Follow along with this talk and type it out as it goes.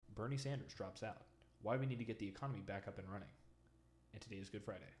Bernie Sanders drops out, why we need to get the economy back up and running. And today is Good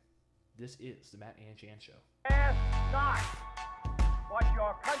Friday. This is the Matt and Jan Show. Ask not what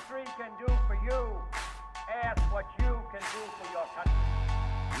your country can do for you. Ask what you can do for your country.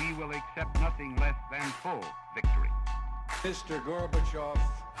 We will accept nothing less than full victory. Mr. Gorbachev,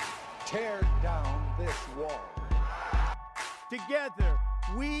 tear down this wall. Together,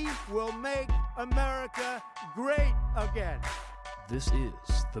 we will make America great again. This is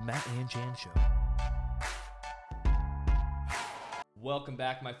the Matt and Jan Show. Welcome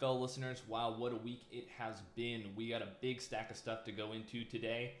back, my fellow listeners. Wow, what a week it has been. We got a big stack of stuff to go into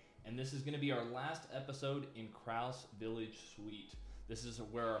today, and this is going to be our last episode in Krause Village Suite. This is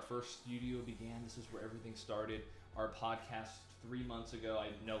where our first studio began. This is where everything started. Our podcast 3 months ago.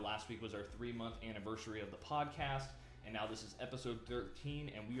 I know last week was our 3-month anniversary of the podcast, and now this is episode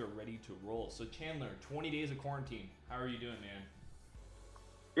 13, and we are ready to roll. So Chandler, 20 days of quarantine. How are you doing, man?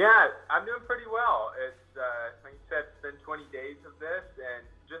 Yeah, I'm doing pretty well. It's, like you said, it's been 20 days of this, and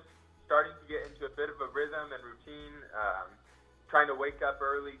just starting to get into a bit of a rhythm and routine, trying to wake up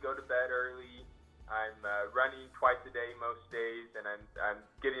early, go to bed early. I'm running twice a day most days, and I'm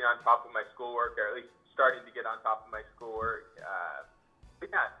getting on top of my schoolwork, or at least starting to get on top of my schoolwork.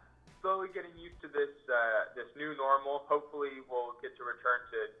 But yeah, slowly getting used to this new normal. Hopefully we'll get to return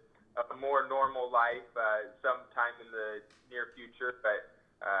to a more normal life sometime in the near future, but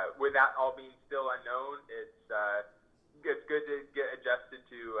with that all being still unknown, it's good to get adjusted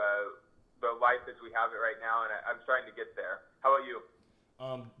to the life as we have it right now, and I'm starting to get there. How about you?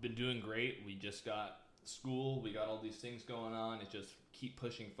 Been doing great. We just got school. We got all these things going on. It just keep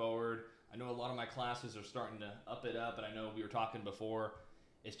pushing forward. I know a lot of my classes are starting to up it up, and I know we were talking before.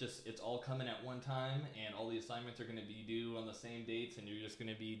 It's all coming at one time, and all the assignments are going to be due on the same dates, and you're just going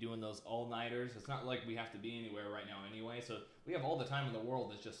to be doing those all-nighters. It's not like we have to be anywhere right now anyway, so we have all the time in the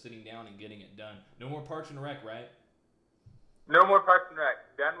world that's just sitting down and getting it done. No more Parks and Rec, right? No more Parks and Rec.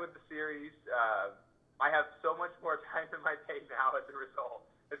 Done with the series. I have so much more time in my day now as a result.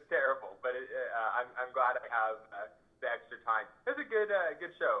 It's terrible, but I'm glad I have the extra time. It's a good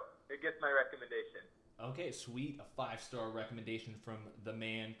show. It gets my recommendation. Okay, sweet. A 5-star recommendation from the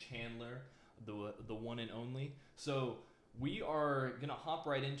man Chandler, the one and only. So we are going to hop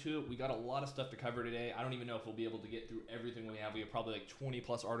right into it. We got a lot of stuff to cover today. I don't even know if we'll be able to get through everything we have. We have probably like 20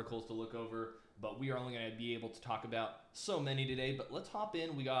 plus articles to look over, but we are only going to be able to talk about so many today. But let's hop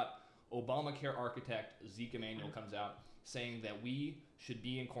in. We got Obamacare architect Zeke Emanuel comes out saying that we should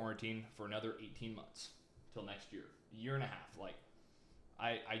be in quarantine for another 18 months till next year, a year and a half. Like,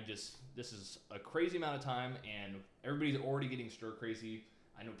 this is a crazy amount of time, and everybody's already getting stir crazy.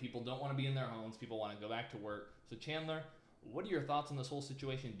 I know people don't want to be in their homes. People want to go back to work. So Chandler, what are your thoughts on this whole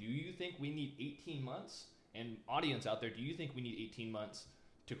situation? Do you think we need 18 months? And audience out there, do you think we need 18 months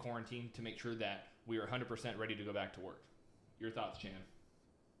to quarantine to make sure that we are 100% ready to go back to work? Your thoughts, Chan?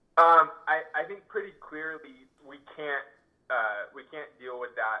 I think pretty clearly we can't deal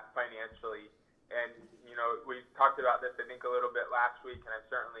with that financially. And, you know, we talked about this, I think, a little bit last week, and I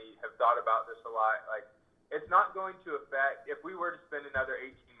certainly have thought about this a lot. Like, it's not going to affect, if we were to spend another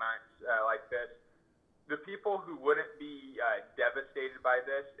 18 months like this, the people who wouldn't be devastated by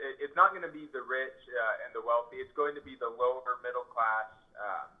this, it's not going to be the rich and the wealthy. It's going to be the lower middle class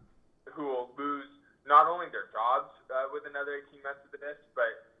who will lose not only their jobs with another 18 months of this,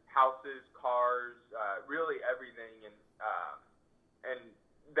 but houses, cars, really everything. And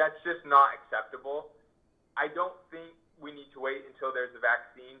that's just not acceptable. I don't think we need to wait until there's a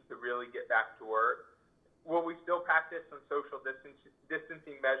vaccine to really get back to work. Will we still practice some social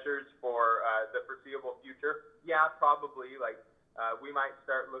distancing measures for the foreseeable future? Yeah, probably. Like, we might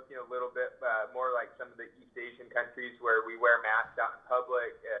start looking a little bit more like some of the East Asian countries where we wear masks out in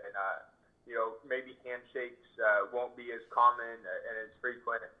public, and you know, maybe handshakes won't be as common and as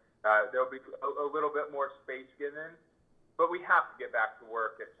frequent. There'll be a little bit more space given. But we have to get back to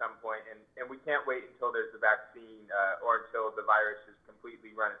work at some point, and we can't wait until there's a vaccine or until the virus has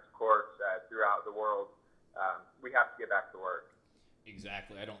completely run its course throughout the world. We have to get back to work.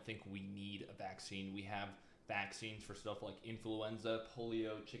 Exactly. I don't think we need a vaccine. We have vaccines for stuff like influenza,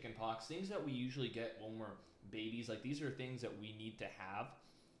 polio, chickenpox, things that we usually get when we're babies. Like, these are things that we need to have.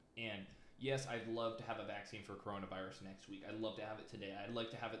 And yes, I'd love to have a vaccine for coronavirus next week. I'd love to have it today. I'd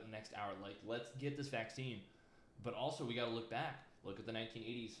like to have it the next hour. Like, let's get this vaccine. But also, we got to look back. Look at the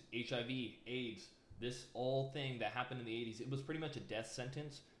 1980s, HIV, AIDS, this all thing that happened in the 80s. It was pretty much a death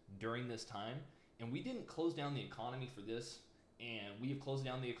sentence during this time. And we didn't close down the economy for this. And we have closed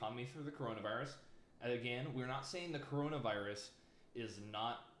down the economy for the coronavirus. And again, we're not saying the coronavirus is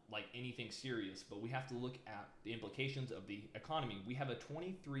not like anything serious, but we have to look at the implications of the economy. We have a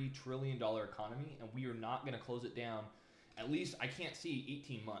 $23 trillion economy, and we are not going to close it down. At least I can't see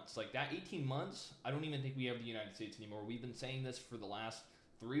 18 months. Like that 18 months, I don't even think we have the United States anymore. We've been saying this for the last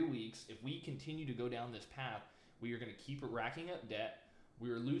 3 weeks. If we continue to go down this path, we are going to keep racking up debt. We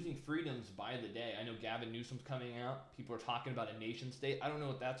are losing freedoms by the day. I know Gavin Newsom's coming out. People are talking about a nation state. I don't know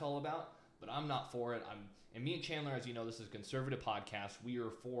what that's all about, but I'm not for it. And me and Chandler, as you know, this is a conservative podcast. We are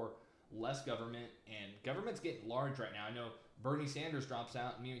for less government, and government's getting large right now. I know Bernie Sanders drops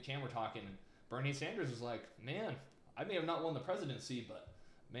out, and me and Chandler were talking, and Bernie Sanders is like, man, I may have not won the presidency, but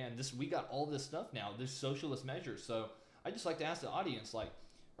man, we got all this stuff now, this socialist measures. So I just like to ask the audience, like,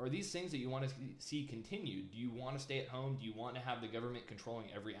 are these things that you want to see continued? Do you want to stay at home? Do you want to have the government controlling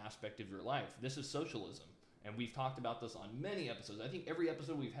every aspect of your life? This is socialism. And we've talked about this on many episodes. I think every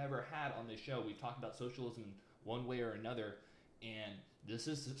episode we've ever had on this show, we've talked about socialism one way or another. And this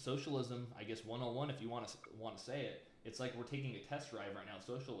is socialism, I guess, 101 if you want to say it. It's like we're taking a test drive right now,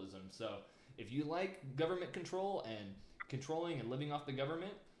 socialism. So if you like government control and controlling and living off the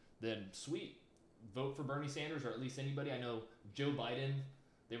government, then sweet. Vote for Bernie Sanders, or at least anybody. I know Joe Biden.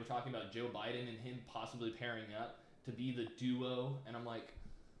 They were talking about Joe Biden and him possibly pairing up to be the duo, and I'm like,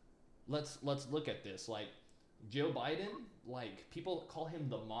 let's look at this. Like, Joe Biden, like, people call him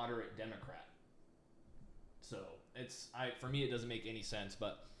the moderate Democrat. So for me, it doesn't make any sense,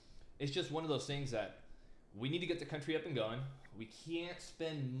 but it's just one of those things that we need to get the country up and going. We can't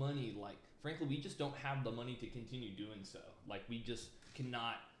spend money. Like, frankly, we just don't have the money to continue doing so. Like, we just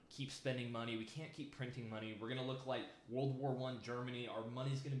cannot keep spending money. We can't keep printing money. We're going to look like World War I Germany. Our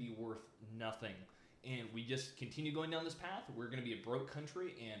money's going to be worth nothing. And we just continue going down this path. We're going to be a broke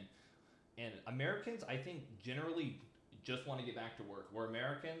country. And Americans, I think, generally just want to get back to work. We're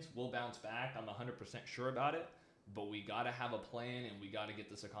Americans. We'll bounce back. I'm 100% sure about it. But we got to have a plan, and we got to get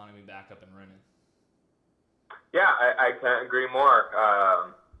this economy back up and running. Yeah, I can't agree more.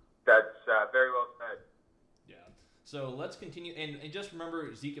 That's very well said. Yeah. So let's continue. And just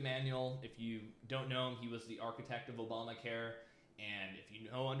remember Zeke Emanuel. If you don't know him, he was the architect of Obamacare. And if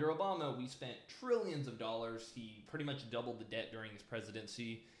you know, under Obama, we spent trillions of dollars. He pretty much doubled the debt during his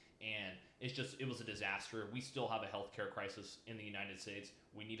presidency. And it was a disaster. We still have a healthcare crisis in the United States.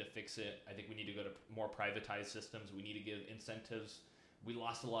 We need to fix it. I think we need to go to more privatized systems. We need to give incentives. We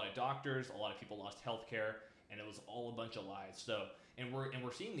lost a lot of doctors. A lot of people lost healthcare. And it was all a bunch of lies. So, and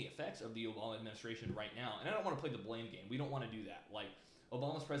we're seeing the effects of the Obama administration right now. And I don't want to play the blame game. We don't want to do that. Like,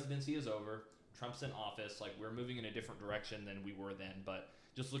 Obama's presidency is over. Trump's in office. Like, we're moving in a different direction than we were then. But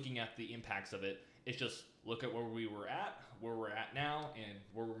just looking at the impacts of it, it's just look at where we were at, where we're at now, and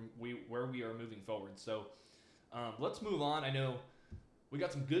where we are moving forward. So let's move on. I know we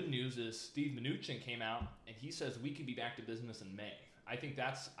got some good news. Is Steve Mnuchin came out and he says we could be back to business in May. I think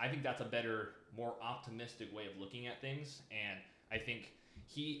that's a better, more optimistic way of looking at things. And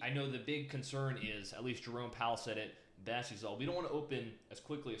I know the big concern is, at least Jerome Powell said it best. He's all, we don't want to open as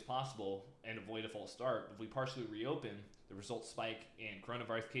quickly as possible and avoid a false start. If we partially reopen, the results spike in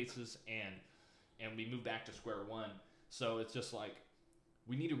coronavirus cases and we move back to square one. So it's just like,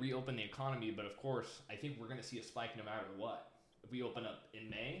 we need to reopen the economy, but of course, I think we're going to see a spike no matter what. If we open up in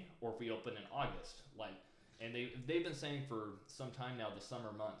May or if we open in August, and they've been saying for some time now, the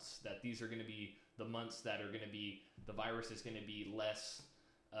summer months, that these are going to be the months that are going to be, the virus is going to be less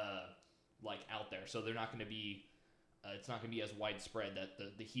out there. So they're not going to be, it's not going to be as widespread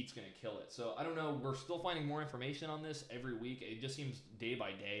that the heat's going to kill it. So I don't know. We're still finding more information on this every week. It just seems day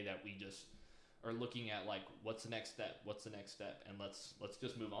by day that we just are looking at what's the next step, and let's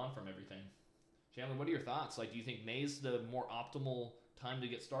just move on from everything. Chandler, what are your thoughts? Do you think May's the more optimal time to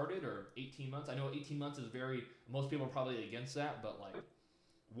get started, or 18 months? I know 18 months is most people are probably against that, but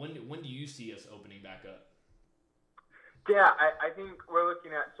when do you see us opening back up? Yeah, I think we're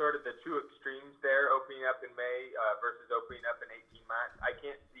looking at sort of the two extremes there, opening up in May versus opening up in 18 months. I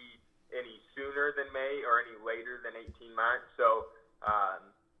can't see any sooner than May or any later than 18 months. So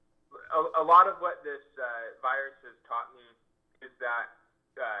a lot of what this virus has taught me is that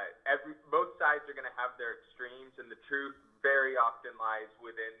both sides are going to have their extremes, and the truth very often lies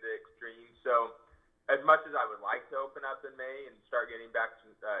within the extremes. So as much as I would like to open up in May and start getting back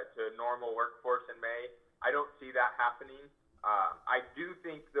to a normal workforce in May, I don't see that happening. I do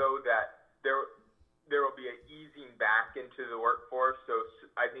think, though, that there will be an easing back into the workforce. So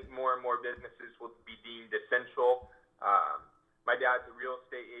I think more and more businesses will be deemed essential. My dad's a real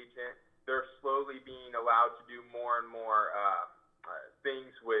estate agent. They're slowly being allowed to do more and more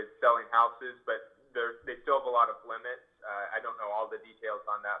things with selling houses, but they still have a lot of limits. I don't know all the details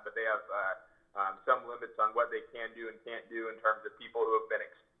on that, but they have some limits on what they can do and can't do in terms of people who have been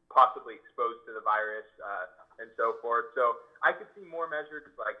possibly exposed to the virus and so forth. So I could see more measures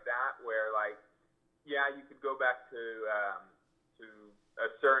like that where, like, yeah, you could go back to a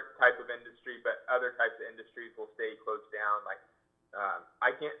certain type of industry, but other types of industries will stay closed down. Like,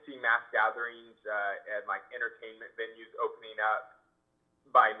 I can't see mass gatherings and like entertainment venues opening up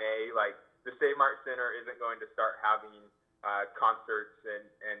by May. Like, the State Mart Center isn't going to start having concerts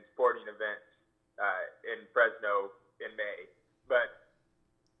and sporting events in Fresno in May, but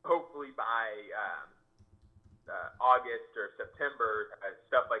hopefully by August or September,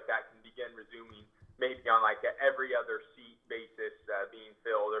 stuff like that can begin resuming, maybe on like a every other seat basis being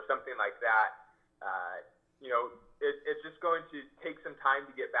filled or something like that. It's just going to take some time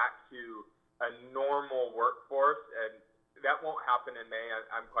to get back to a normal workforce, and that won't happen in May.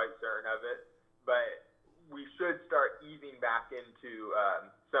 I'm quite certain of it, but we should start easing back into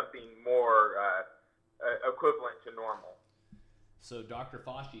something more equivalent to normal. So Dr.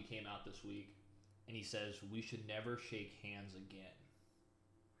 Fauci came out this week, and he says we should never shake hands again.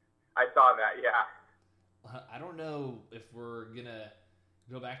 I saw that, yeah. I don't know if we're going to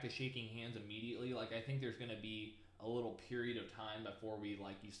go back to shaking hands immediately. Like, I think there's going to be a little period of time before we,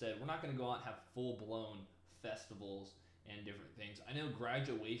 like you said, we're not going to go out and have full-blown festivals and different things. I know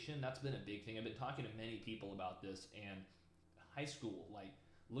graduation, that's been a big thing. I've been talking to many people about this, and high school, like,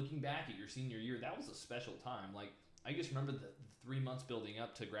 looking back at your senior year, that was a special time. Like, I just remember the 3 months building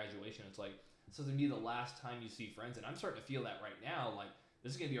up to graduation. It's like, this is going to be the last time you see friends, and I'm starting to feel that right now. Like,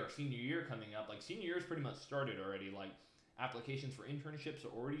 this is going to be our senior year coming up. Like, senior year is pretty much started already. Like, applications for internships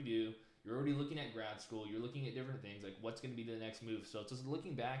are already due. You're already looking at grad school. You're looking at different things. Like, what's going to be the next move? So it's just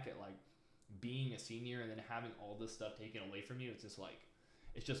looking back at, like, being a senior and then having all this stuff taken away from you. It's just, like,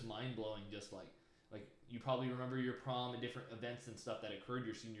 it's just mind-blowing. Just, like you probably remember your prom and different events and stuff that occurred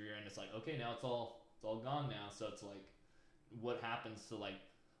your senior year. And it's like, okay, now it's all gone now. So it's, like, what happens to, like,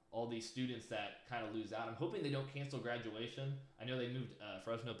 all these students that kind of lose out. I'm hoping they don't cancel graduation. I know they moved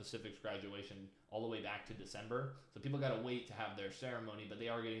Fresno Pacific's graduation all the way back to December. So people got to wait to have their ceremony, but they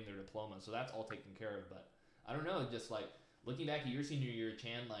are getting their diploma. So that's all taken care of. But I don't know, just like looking back at your senior year,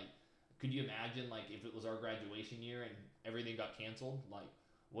 Chan, like, could you imagine like if it was our graduation year and everything got canceled? Like,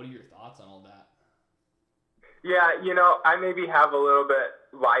 what are your thoughts on all that? Yeah, I maybe have a little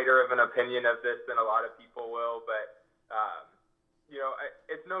bit lighter of an opinion of this than a lot of people will, but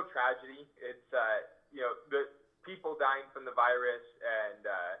it's no tragedy. It's the people dying from the virus and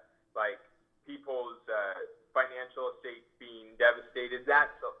like people's financial estates being devastated.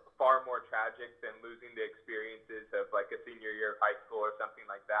 That's far more tragic than losing the experiences of like a senior year of high school or something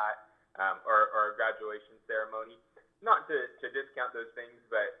like that, or a graduation ceremony. Not to discount those things,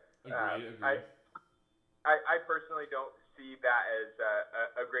 but Agree. I personally don't see that as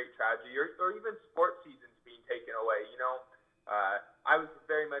a great tragedy, or even sports seasons being taken away. I was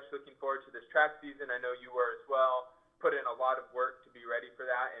very much looking forward to this track season. I know you were as well. Put in a lot of work to be ready for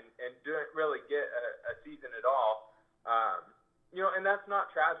that, and didn't really get a season at all. And that's not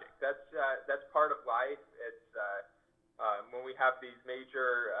tragic. That's part of life. It's when we have these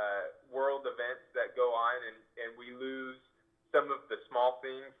major world events that go on, and we lose some of the small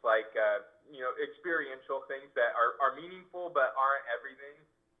things like experiential things that are meaningful but aren't everything.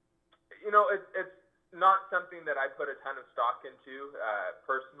 It's not something that I put a ton of stock into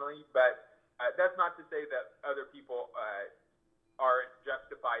personally, but that's not to say that other people aren't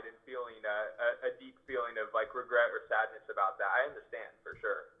justified in feeling a deep feeling of like regret or sadness about that. I understand for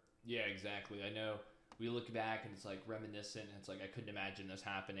sure. Yeah, exactly. I know we look back and it's like reminiscent, and it's like I couldn't imagine this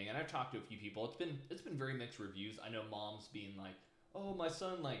happening. And I've talked to a few people. It's been very mixed reviews. I know moms being like, "Oh, my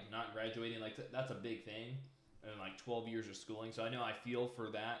son like not graduating, like that's a big thing," and like 12 years of schooling. So I know I feel for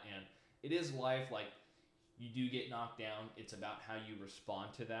that, and it is life. Like, you do get knocked down. It's about how you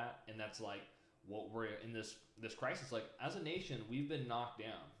respond to that, and that's like what we're in this crisis. Like, as a nation, we've been knocked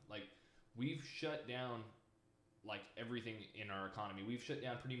down. Like, we've shut down like everything in our economy. We've shut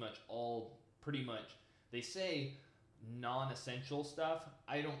down pretty much they say non-essential stuff.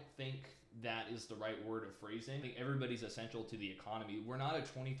 I don't think that is the right word of phrasing. I think everybody's essential to the economy. We're not a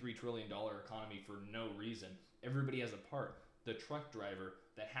 $23 trillion economy for no reason. Everybody has a part. The truck driver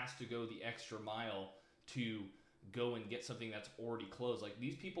that has to go the extra mile to go and get something that's already closed. Like,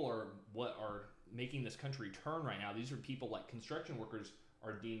 these people are what are making this country turn right now. These are people like construction workers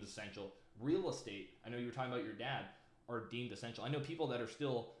are deemed essential. Real estate, I know you were talking about your dad, are deemed essential. I know people that are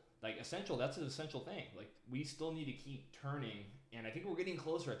still like essential. That's an essential thing. Like, we still need to keep turning, and I think we're getting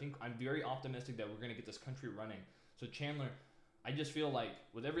closer. I think I'm very optimistic that we're going to get this country running. So Chandler, I just feel like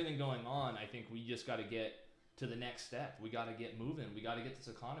with everything going on, I think we just got to get to the next step. We got to get moving. We got to get this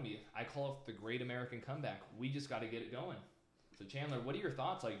economy. I call it the Great American Comeback. We just got to get it going. So Chandler, what are your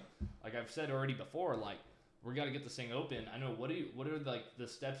thoughts? Like I've said already before, like we got to get this thing open. I know. What are like the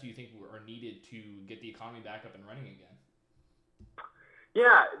steps you think are needed to get the economy back up and running again?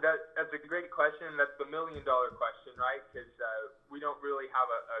 Yeah, that's a great question. That's the $1 million question, right? Because we don't really have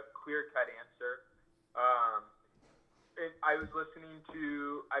a clear-cut answer. I was listening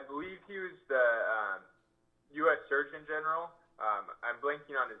to, I believe he was the U.S. Surgeon General. I'm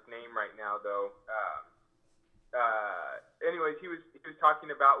blanking on his name right now, though. Anyways, he was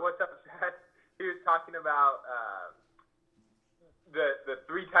talking about what's up, Seth? He was talking about the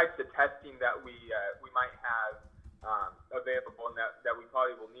three types of testing that we might have available, and that we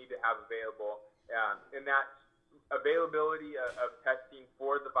probably will need to have available, and that's availability of testing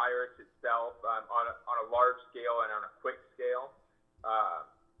for the virus itself on a large scale and on a quick scale.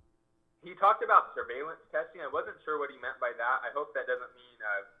 He talked about surveillance testing. I wasn't sure what he meant by that. I hope that doesn't mean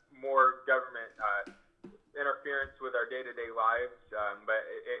more government interference with our day-to-day lives, but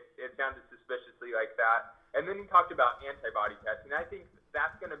it sounded suspiciously like that. And then he talked about antibody testing. I think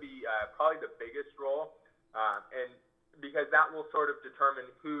that's going to be probably the biggest role, and because that will sort of determine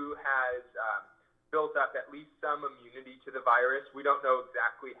who has built up at least some immunity to the virus. We don't know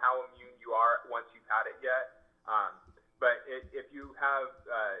exactly how immune you are once you've had it yet, but if you have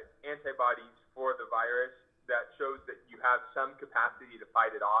antibodies for the virus, that shows that you have some capacity to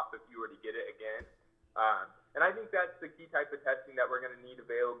fight it off if you were to get it again. And I think that's the key type of testing that we're going to need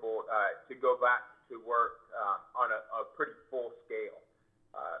available to go back to work on a pretty full scale.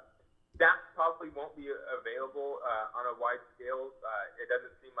 That probably won't be available on a wide scale. It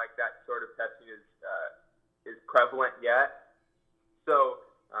doesn't seem like that sort of testing is prevalent yet. So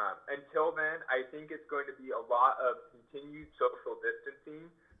until then, I think it's going to be a lot of continued social distancing,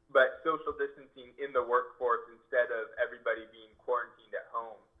 but social distancing in the workforce instead of everybody being quarantined at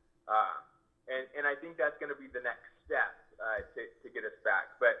home. And I think that's going to be the next step to get us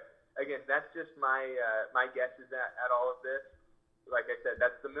back. But again, that's just my guesses at all of this. Like I said,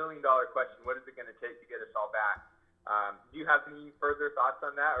 that's the $1 million question. What is it going to take to get us all back? Do you have any further thoughts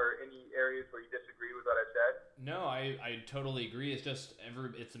on that, or any areas where you disagree with what I said? No, I totally agree. It's just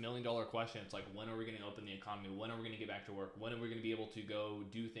it's $1 million question. It's like, when are we going to open the economy? When are we going to get back to work? When are we going to be able to go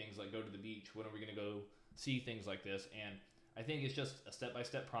do things like go to the beach? When are we going to go see things like this? And I think it's just a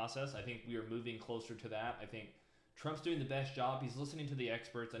step-by-step process. I think we are moving closer to that. I think Trump's doing the best job. He's listening to the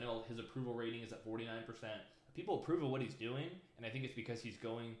experts. I know his approval rating is at 49%. People approve of what he's doing, and I think it's because he's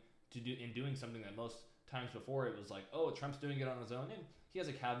going to doing something that most times before it was like, oh, Trump's doing it on his own, and he has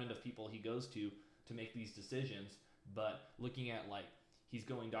a cabinet of people he goes to make these decisions. But looking at, like, he's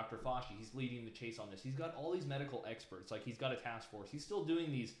going Dr. Fauci, he's leading the chase on this. He's got all these medical experts, like he's got a task force. He's still doing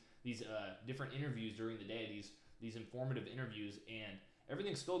these different interviews during the day, these informative interviews, and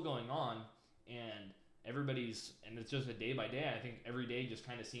everything's still going on, and it's just a day by day. I think every day just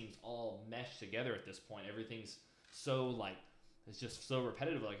kind of seems all meshed together at this point. Everything's so, like, it's just so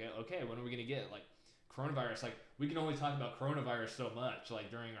repetitive. Like, okay, when are we going to get, like, coronavirus? Like, we can only talk about coronavirus so much,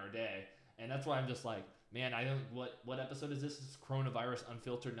 like, during our day. And that's why I'm just like, man, I don't, what episode is this? This is Coronavirus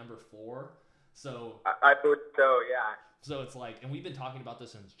Unfiltered number 4. So I thought so, yeah. So it's like, and we've been talking about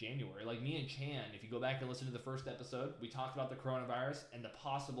this since January. Like, me and Chan, if you go back and listen to the first episode, we talked about the coronavirus and the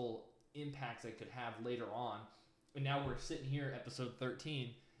possible impacts it could have later on. And now we're sitting here, episode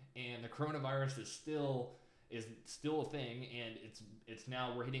 13, and the coronavirus is still a thing, and it's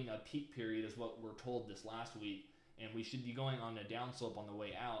now we're hitting a peak period, is what we're told this last week, and we should be going on a downslope on the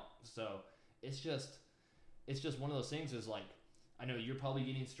way out. So it's just one of those things. Is like, I know you're probably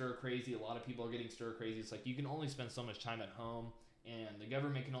getting stir crazy. A lot of people are getting stir crazy. It's like, you can only spend so much time at home, and the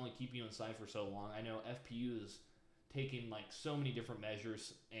government can only keep you inside for so long. I know FPU is taking, like, so many different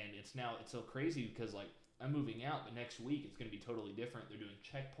measures, and it's so crazy because, like, I'm moving out, but next week it's going to be totally different. They're doing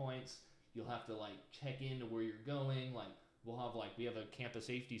checkpoints. You'll have to, like, check into where you're going. Like, we have a campus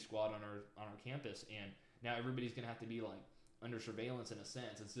safety squad on our campus, and now everybody's going to have to be, like, under surveillance in a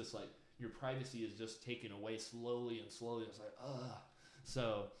sense. It's just like your privacy is just taken away slowly and slowly. It's like, ugh.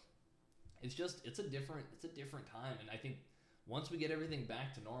 So it's a different time, and I think once we get everything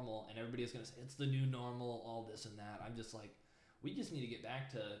back to normal, and everybody's going to say it's the new normal, all this and that, I'm just like, we just need to get back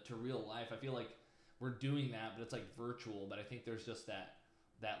to real life. I feel like we're doing that, but it's like virtual. But I think there's just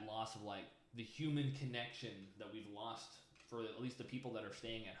that loss of, like, the human connection that we've lost for at least the people that are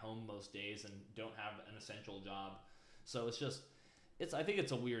staying at home most days and don't have an essential job. So I think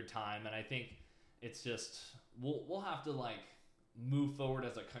it's a weird time, and I think it's just, we'll have to, like, move forward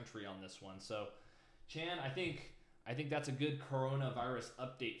as a country on this one. So, Chan, I think that's a good coronavirus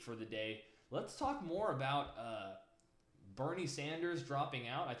update for the day. Let's talk more about Bernie Sanders dropping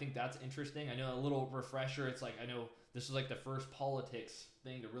out. I think that's interesting. I know, a little refresher. It's like, I know this is like the first politics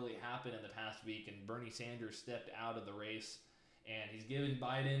thing to really happen in the past week, and Bernie Sanders stepped out of the race, and he's giving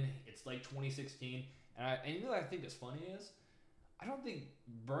Biden, it's like 2016, and you know what I think is funny is, I don't think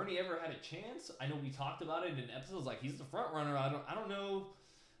Bernie ever had a chance. I know we talked about it in episodes, like he's the front runner. I don't know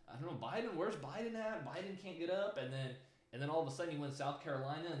Biden. Where's Biden at? Biden can't get up, and then all of a sudden he went to South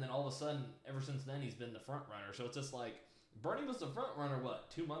Carolina, and then all of a sudden ever since then he's been the front runner. So it's just like Bernie was the front runner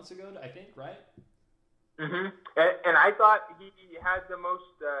 2 months ago, I think, right? Mm-hmm. And I thought he had the most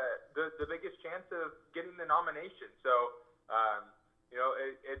the biggest chance of getting the nomination. So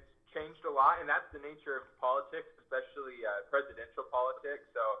it's changed a lot, and that's the nature of politics, especially presidential politics.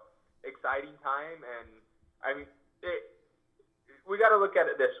 So exciting time, and I mean, we got to look at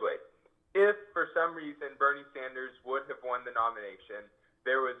it this way. If for some reason Bernie Sanders would have won the nomination,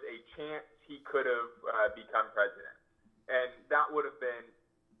 there was a chance he could have become president, and that would have been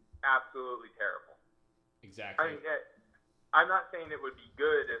absolutely terrible. Exactly. I mean, I'm not saying it would be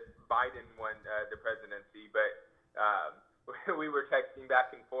good if Biden won the presidency, but we were texting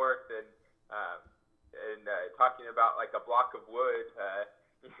back and forth and talking about like a block of wood,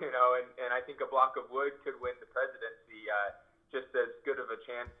 and I think a block of wood could win the presidency just as good of a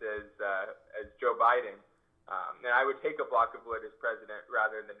chance as Joe Biden. And I would take a block of wood as president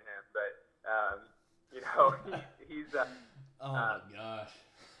rather than him, but he's oh my gosh.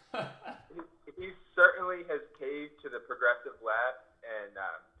 he certainly has caved to the progressive left, and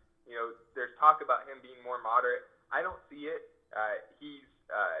there's talk about him being more moderate. I don't see it. He's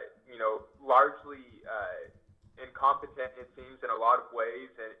largely incompetent, it seems, in a lot of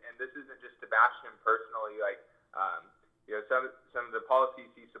ways, and this isn't just to bash him personally. Like some of the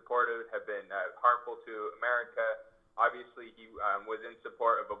policies he supported have been harmful to America. Obviously, he was in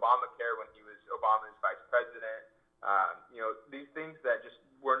support of Obamacare when he was Obama's vice president. These things that just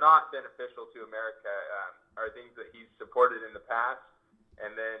were not beneficial to America are things that he's supported in the past.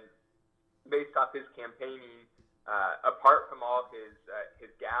 And then based off his campaigning, apart from all his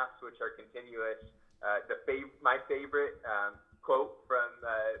gaffes, which are continuous, my favorite quote from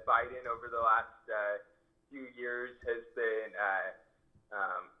Biden over the last few years has been,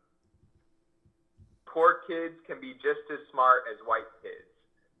 poor kids can be just as smart as white kids.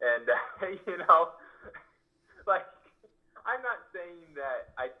 And, like, I'm not saying that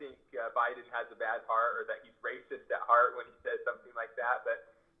I think Biden has a bad heart or that he's racist at heart when he says something like that, but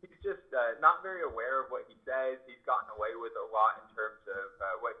he's just not very aware of what he says. He's gotten away with a lot in terms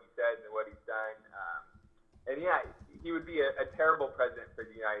of what he says and what he's done. And yeah, he would be a terrible president for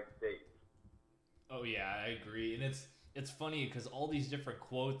the United States. Oh yeah, I agree. And it's funny because all these different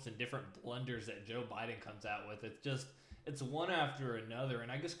quotes and different blunders that Joe Biden comes out with, it's one after another.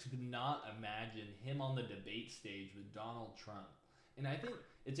 And I just could not imagine him on the debate stage with Donald Trump. And I think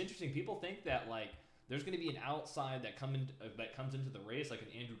it's interesting. People think that like there's going to be an outside that comes into the race, like an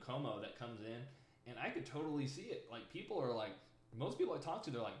Andrew Cuomo that comes in, and I could totally see it. Like people are like, most people I talk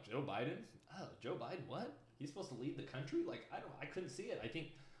to, they're like, Joe Biden? Oh, Joe Biden? What? He's supposed to lead the country? Like I couldn't see it. I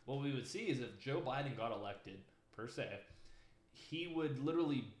think what we would see is if Joe Biden got elected per se, he would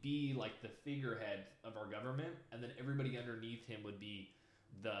literally be like the figurehead of our government, and then everybody underneath him would be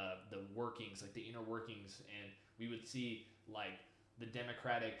the workings, like the inner workings, and we would see like the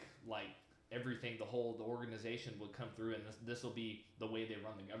democratic, like everything, the organization would come through, and this will be the way they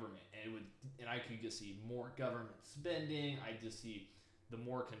run the government, and I could just see more government spending. I just see the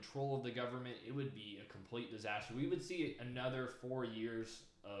more control of the government. It would be a complete disaster. We would see another 4 years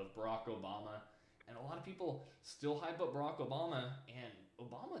of Barack Obama. And a lot of people still hype up Barack Obama, and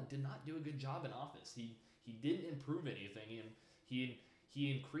Obama did not do a good job in office. He didn't improve anything, and he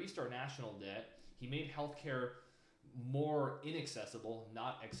increased our national debt. He made healthcare more inaccessible,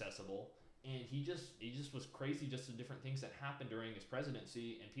 not accessible, and he just was crazy. Just the different things that happened during his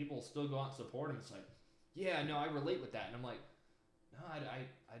presidency, and people still go out and support him. It's like, yeah, no, I relate with that, and I'm like, no,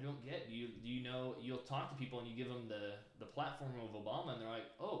 I don't get you. You know, you'll talk to people and you give them the platform of Obama, and they're like,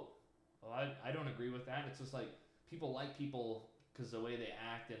 oh. Well, I don't agree with that. It's just like people like people because the way they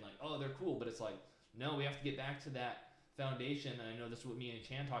act and like, oh, they're cool. But it's like, no, we have to get back to that foundation. And I know this is what me and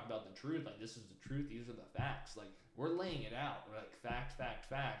Chan talk about, the truth. Like, this is the truth. These are the facts. Like, we're laying it out. We're like, fact, fact,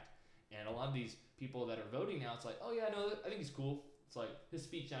 fact. And a lot of these people that are voting now, it's like, oh, yeah, no, I think he's cool. It's like, his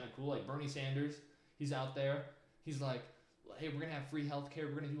speech sounded cool. Like, Bernie Sanders, he's out there. He's like, hey, we're going to have free healthcare.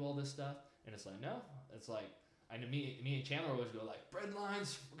 We're going to do all this stuff. And it's like, no. It's like, I know me and Chandler always go like, bread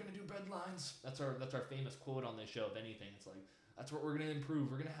lines, we're gonna do bread lines. That's our famous quote on this show. If anything, it's like, that's what we're gonna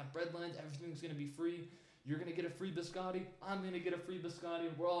improve. We're gonna have bread lines. Everything's gonna be free. You're gonna get a free biscotti. I'm gonna get a free biscotti.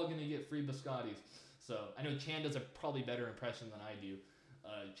 We're all gonna get free biscottis. So I know Chan does a probably better impression than I do,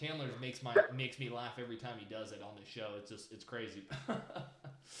 Chandler makes me laugh every time he does it on the show. It's crazy.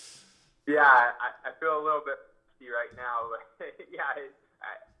 Yeah, I feel a little bit rusty right now. Yeah,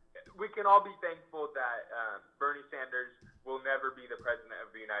 we can all be thankful that Bernie Sanders will never be the president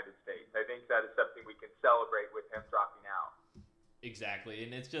of the United States. I think that is something we can celebrate with him dropping out. Exactly,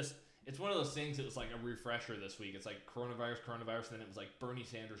 and it's one of those things that was like a refresher this week. It's like coronavirus, and then it was like Bernie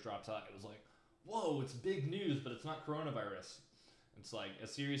Sanders drops out. It was like, whoa, it's big news, but it's not coronavirus. It's like,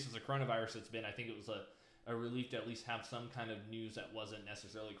 as serious as a coronavirus it's been, I think it was a relief to at least have some kind of news that wasn't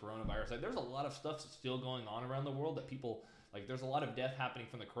necessarily coronavirus. Like, there's a lot of stuff that's still going on around the world that people, like, there's a lot of death happening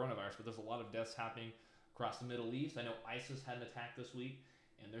from the coronavirus, but there's a lot of deaths happening across the Middle East. I know ISIS had an attack this week,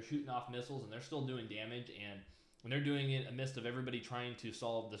 and they're shooting off missiles, and they're still doing damage, and when they're doing it amidst of everybody trying to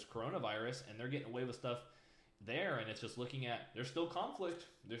solve this coronavirus, and they're getting away with stuff there, and it's just looking at, there's still conflict,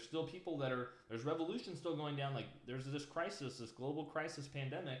 there's still people there's revolution still going down, like there's this crisis, this global crisis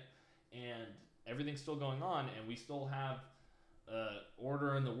pandemic, and everything's still going on, and we still have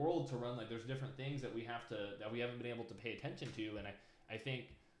order in the world to run. Like, there's different things that we haven't been able to pay attention to, and I think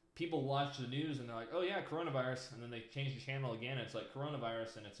people watch the news and they're like, oh yeah, coronavirus, and then they change the channel again, and it's like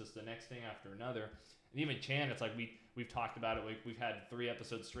coronavirus, and it's just the next thing after another. And even Chan, it's like we've talked about it, we've had 3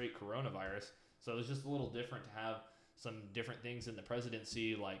 episodes straight coronavirus. So it's just a little different to have some different things in the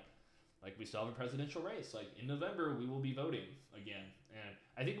presidency, like we still have a presidential race. Like, in November, we will be voting again. And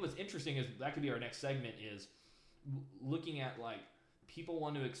I think what's interesting is that could be our next segment, is looking at, like, people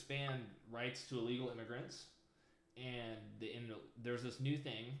want to expand rights to illegal immigrants. And there's this new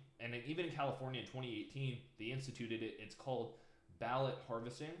thing, and even in California in 2018, they instituted it. It's called ballot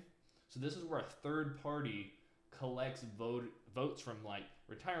harvesting. So this is where a third party collects votes from, like,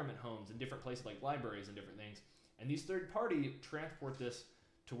 retirement homes and different places like libraries and different things, and these third party transport this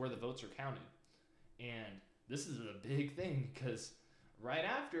to where the votes are counted. And this is a big thing, because right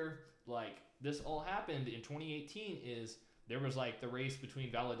after, like, this all happened in 2018, is there was, like, the race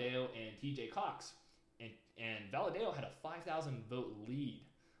between Valadao and TJ Cox, and Valadao had a 5,000 vote lead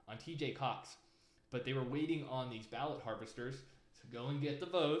on TJ Cox, but they were waiting on these ballot harvesters to go and get the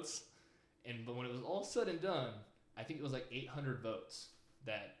votes. But when it was all said and done, I think it was like 800 votes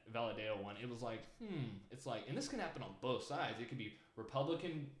that Valadao won. It was like, it's like, and this can happen on both sides. It could be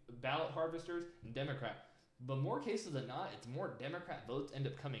Republican ballot harvesters and Democrat. But more cases than not, it's more Democrat votes end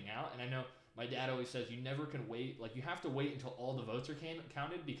up coming out. And I know my dad always says you never can wait. Like, you have to wait until all the votes are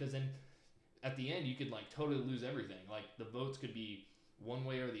counted, because then at the end you could, like, totally lose everything. Like, the votes could be one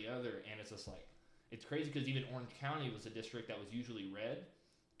way or the other. And it's just like, it's crazy, because even Orange County was a district that was usually red,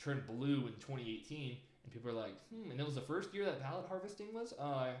 turned blue in 2018. And people are like, and it was the first year that ballot harvesting was?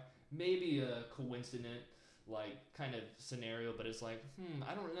 Maybe a coincident, like, kind of scenario, but it's like,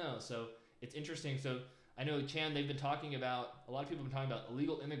 I don't know. So it's interesting. So I know, Chan, they've been talking about, a lot of people have been talking about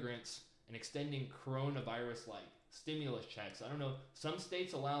illegal immigrants and extending coronavirus, like, stimulus checks. I don't know, some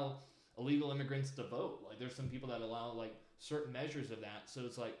states allow illegal immigrants to vote. Like, there's some people that allow, like, certain measures of that. So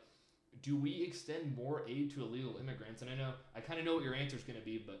it's like, do we extend more aid to illegal immigrants? And I kind of know what your answer is going to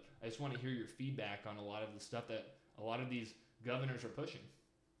be, but I just want to hear your feedback on a lot of the stuff that a lot of these governors are pushing.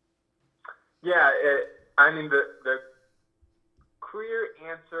 Yeah, I mean, the clear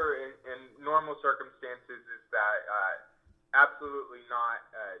answer in normal circumstances is that absolutely not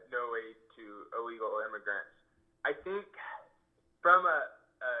no aid to illegal immigrants. I think from a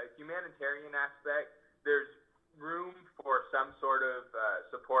humanitarian aspect, there's room for some sort of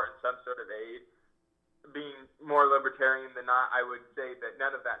support and some sort of aid. Being more libertarian than not, I would say that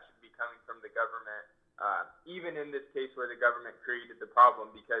none of that should be coming from the government, even in this case where the government created the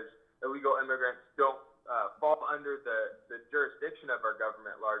problem, because illegal immigrants don't fall under the jurisdiction of our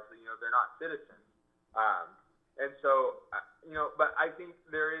government largely. They're not citizens. And so, but I think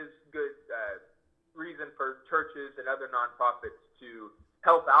there is good reason for churches and other nonprofits to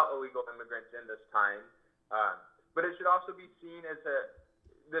help out illegal immigrants in this time. But it should also be seen as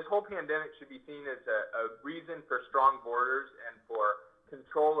this whole pandemic should be seen as a reason for strong borders and for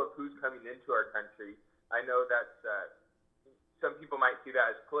control of who's coming into our country. I know that's some people might see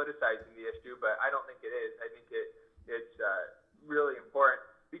that as politicizing the issue, but I don't think it is. I think it's really important,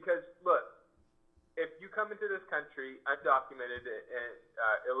 because look, if you come into this country undocumented and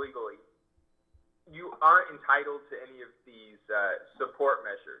illegally, you aren't entitled to any of these support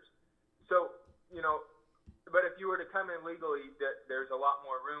measures. So, but if you were to come in legally, there's a lot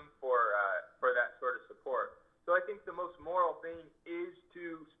more room for that sort of support. So I think the most moral thing is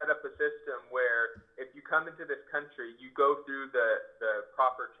to set up a system where if you come into this country, you go through the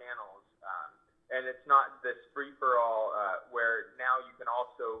proper channels, and it's not this free-for-all where now you can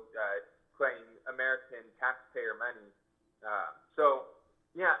also claim American taxpayer money. So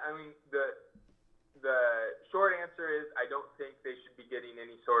Yeah, I mean the short answer is I don't think they should be getting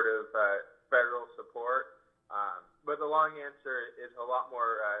any sort of federal support. But the long answer is a lot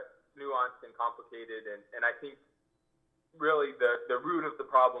more nuanced and complicated, and I think really the root of the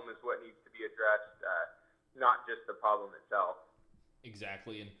problem is what needs to be addressed, not just the problem itself.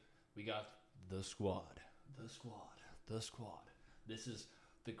 Exactly, and we got the squad, the squad, the squad. This is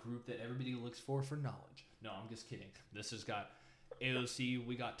the group that everybody looks for knowledge. No, I'm just kidding. This has got AOC,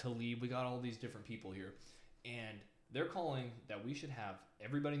 we got Talib, we got all these different people here, and they're calling that we should have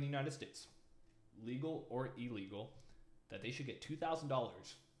everybody in the United States, legal or illegal, that they should get $2,000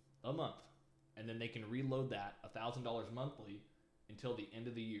 a month, and then they can reload that $1,000 monthly until the end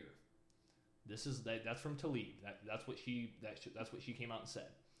of the year. That's from Talib. That's what she came out and said.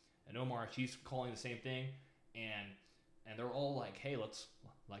 And Omar, she's calling the same thing, and they're all like, hey, let's,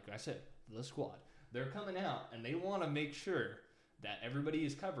 like I said, the squad. They're coming out and they want to make sure that everybody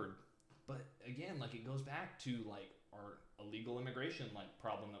is covered. But again, like it goes back to like our illegal immigration like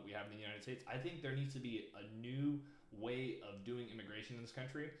problem that we have in the United States. I think there needs to be a new way of doing immigration in this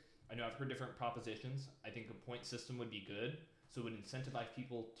country. I know I've heard different propositions. I think a point system would be good, so it would incentivize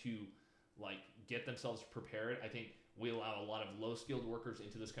people to like get themselves prepared. I think we allow a lot of low-skilled workers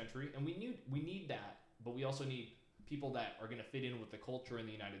into this country, and we need that, but we also need people that are going to fit in with the culture in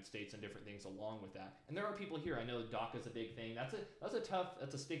the United States and different things along with that. And there are people here. I know DACA is a big thing. That's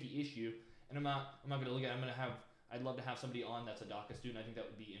a sticky issue, and I'm not going to look at it. I'd love to have somebody on that's a DACA student. I think that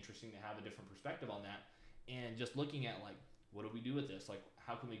would be interesting to have a different perspective on that, and just looking at like, what do we do with this? Like,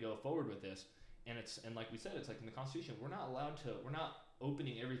 how can we go forward with this? And like we said, it's like in the Constitution, we're not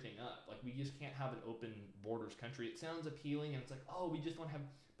opening everything up. Like, we just can't have an open borders country. It sounds appealing, and it's like, oh, we just want to have,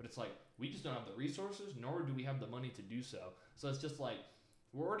 but it's like, we just don't have the resources, nor do we have the money to do so. So it's just like,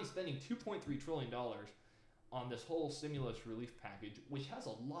 we're already spending $2.3 trillion on this whole stimulus relief package, which has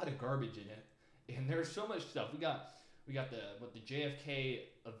a lot of garbage in it. And there's so much stuff. We got the JFK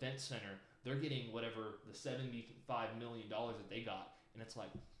Event Center. They're getting whatever the $75 million that they got. And it's like,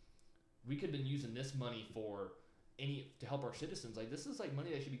 we could have been using this money to help our citizens. Like, this is like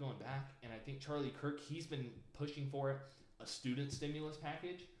money that should be going back. And I think Charlie Kirk, he's been pushing for a student stimulus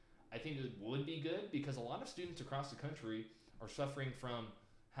package. I think it would be good because a lot of students across the country are suffering from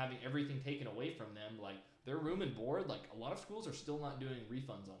having everything taken away from them. Like, their room and board, like a lot of schools are still not doing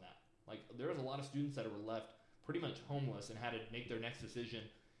refunds on that. Like, there's a lot of students that were left pretty much homeless and had to make their next decision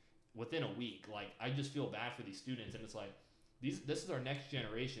within a week. Like, I just feel bad for these students, and it's like, this is our next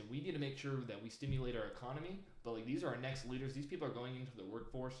generation. We need to make sure that we stimulate our economy, but like, these are our next leaders. These people are going into the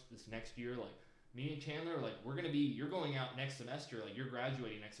workforce this next year. Like, me and Chandler, like, you're going out next semester, like, you're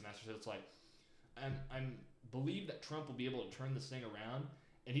graduating next semester. So it's like, I'm believe that Trump will be able to turn this thing around.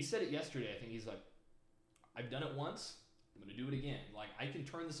 And he said it yesterday. I think he's like, I've done it once, I'm going to do it again. Like, I can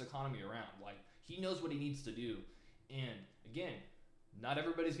turn this economy around. Like, he knows what he needs to do. And again, not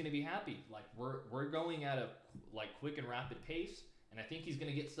everybody's going to be happy. Like, we're going at a like quick and rapid pace, and I think he's going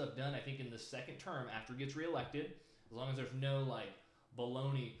to get stuff done. I think in the second term after he gets reelected, as long as there's no like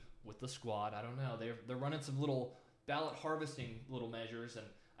baloney with the squad. I don't know. They're running some little ballot harvesting little measures, and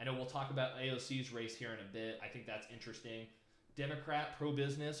I know we'll talk about AOC's race here in a bit. I think that's interesting. Democrat,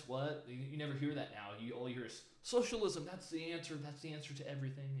 pro-business, what? You never hear that now. All you hear is socialism. That's the answer. That's the answer to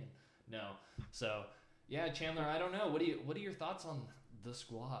everything. And no. So, yeah, Chandler, I don't know. What are your thoughts on the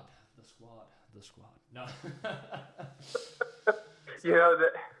squad? The squad. No. You know,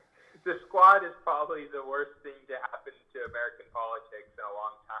 the squad is probably the worst thing to happen to American politics in a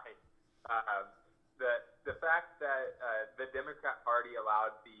long time. The fact that the Democrat Party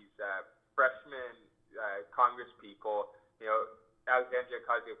allowed these freshman Congress people, you know, Alexandria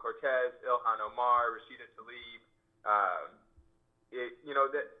Ocasio-Cortez, Ilhan Omar, Rashida Tlaib,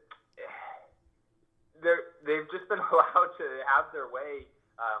 they've just been allowed to have their way,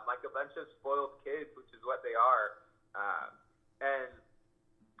 like a bunch of spoiled kids, which is what they are. And,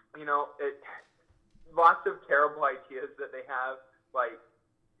 you know, lots of terrible ideas that they have, like,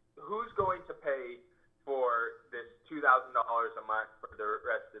 who's going to pay for this $2,000 a month for the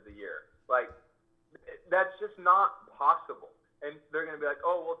rest of the year? Like, that's just not possible. And they're going to be like,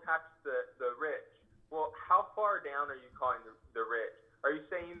 oh, we'll tax the rich. Well, how far down are you calling the rich? Are you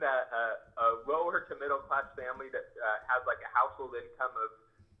saying that a lower to middle class family that has like a household income of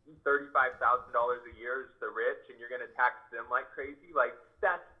 $35,000 a year is the rich, and you're going to tax them like crazy? Like,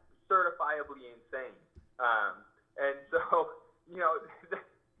 that's certifiably insane. And so, you know,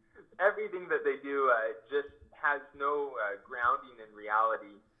 everything that they do just has no grounding in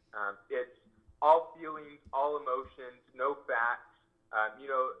reality. It's all feelings, all emotions, no facts.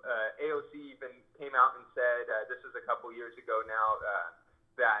 AOC even came out and said, this is a couple years ago now,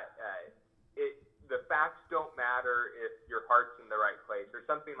 that the facts don't matter if your heart's in the right place or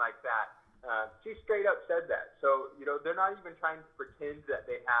something like that. She straight up said that. So, they're not even trying to pretend that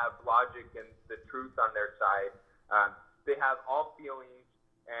they have logic and the truth on their side. They have all feelings,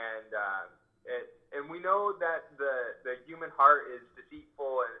 and we know that the human heart is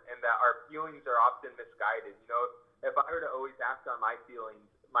deceitful and that our feelings are often misguided. If I were to always act on my feelings,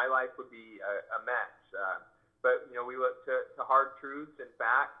 my life would be a mess. But we look to hard truths and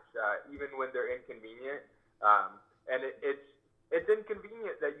facts, even when they're inconvenient. And it's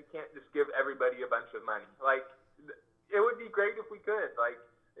inconvenient that you can't just give everybody a bunch of money. Like, it would be great if we could. Like,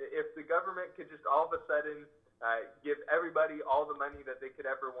 if the government could just all of a sudden give everybody all the money that they could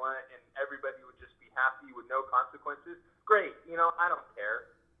ever want, and everybody would just be happy with no consequences. Great, I don't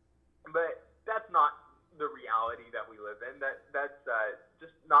care. But that's not the reality that we live in. That's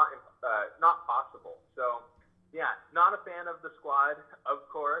just not possible. So, yeah, not a fan of the squad, of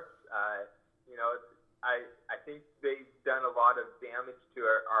course. I think they've done a lot of damage to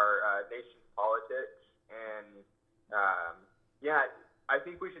our nation's politics, and I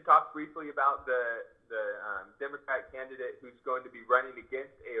think we should talk briefly about the Democratic candidate who's going to be running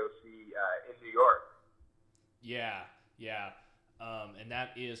against AOC in New York. Yeah. And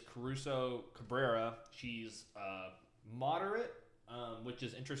that is Caruso Cabrera. She's moderate, which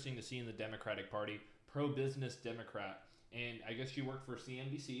is interesting to see in the Democratic Party. Pro-business Democrat. And I guess she worked for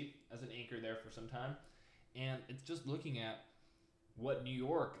CNBC as an anchor there for some time. And it's just looking at what New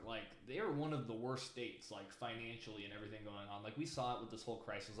York, like, they are one of the worst states, like, financially and everything going on. Like, we saw it with this whole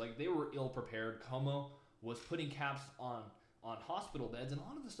crisis. Like, they were ill-prepared. Como was putting caps on hospital beds, and a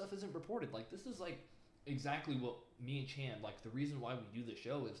lot of the stuff isn't reported. Like, this is, like, exactly what me and Chan, like, the reason why we do the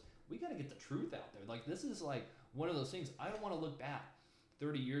show is we got to get the truth out there. Like, this is, like, one of those things. I don't want to look back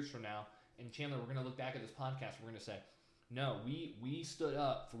 30 years from now, and Chandler, we're going to look back at this podcast, we're going to say, no, we stood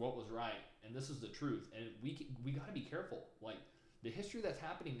up for what was right, and this is the truth, and we got to be careful. Like, the history that's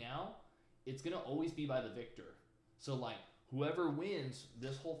happening now, it's going to always be by the victor. So, like, whoever wins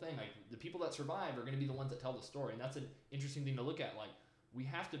this whole thing, like, the people that survive are going to be the ones that tell the story, and that's an interesting thing to look at. Like, we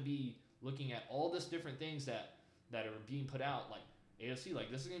have to be looking at all this different things that are being put out, like AOC,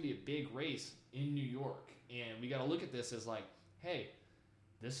 like, this is going to be a big race in New York, and we got to look at this as, like, hey,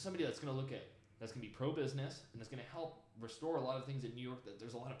 this is somebody that's going to be pro-business, and that's going to help restore a lot of things in New York that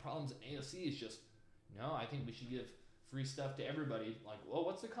there's a lot of problems, and AOC is just, no, I think we should give free stuff to everybody. Like, well,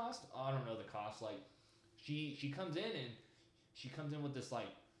 what's the cost? Oh, I don't know the cost. Like, she comes in with this, like,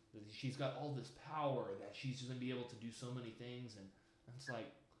 she's got all this power that she's just going to be able to do so many things, and it's like,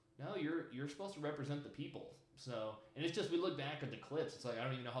 no, you're supposed to represent the people. So, and it's just, we look back at the clips, it's like, I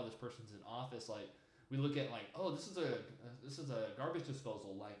don't even know how this person's in office. Like, we look at, like, oh, this is a garbage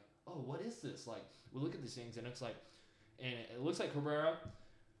disposal. Like, oh, what is this? Like, we look at these things, and it's like, and it looks like Cabrera,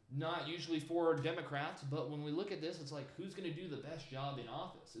 not usually for Democrats, but when we look at this, it's like, who's going to do the best job in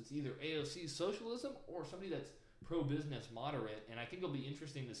office? It's either AOC's socialism or somebody that's pro-business moderate, and I think it'll be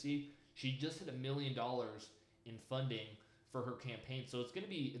interesting to see. She just hit $1 million in funding for her campaign, so it's gonna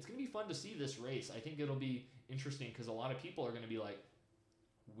be fun to see this race. I think it'll be interesting because a lot of people are gonna be like,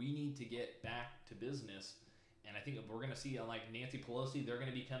 we need to get back to business, and I think we're gonna see, like, Nancy Pelosi, they're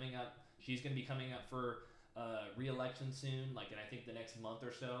gonna be coming up. She's gonna be coming up for re-election soon, like, in I think the next month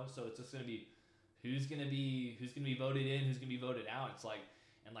or so. So it's just gonna be who's gonna be voted in, who's gonna be voted out. It's like,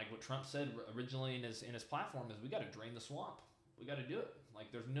 and like what Trump said originally in his platform is, we got to drain the swamp. We got to do it.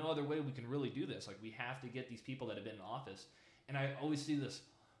 Like, there's no other way we can really do this. Like, we have to get these people that have been in office. And I always see this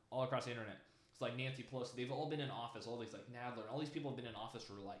all across the internet. It's like Nancy Pelosi, they've all been in office, all these, like, Nadler, all these people have been in office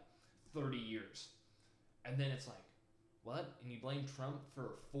for like 30 years. And then it's like, what? And you blame Trump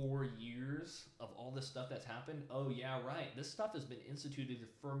for 4 years of all this stuff that's happened? Oh, yeah, right. This stuff has been instituted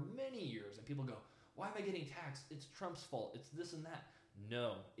for many years. And people go, why am I getting taxed? It's Trump's fault. It's this and that.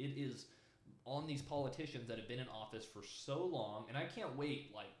 No, it is on these politicians that have been in office for so long. And I can't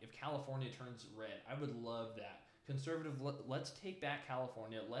wait, like, if California turns red. I would love that. Conservative, let's take back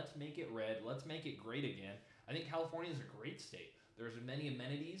California. Let's make it red. Let's make it great again. I think California is a great state. There's many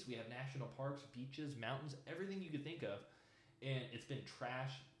amenities. We have national parks, beaches, mountains, everything you could think of. And it's been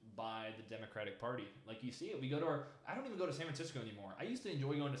trashed by the Democratic Party. Like, you see it. I don't even go to San Francisco anymore. I used to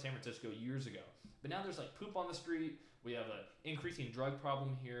enjoy going to San Francisco years ago. But now there's, like, poop on the street. We have an increasing drug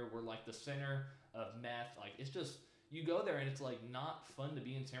problem here. We're, like, the center of meth. Like, it's just, you go there and it's, like, not fun to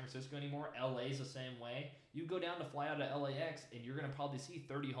be in San Francisco anymore. LA's the same way. You go down to fly out of LAX and you're going to probably see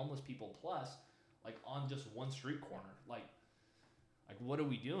 30 homeless people plus, like, on just one street corner. Like, what are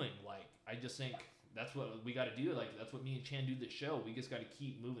we doing? Like, I just think that's what we got to do. Like, that's what me and Chan do this show. We just got to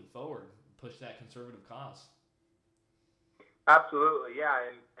keep moving forward, push that conservative cause. Absolutely, yeah,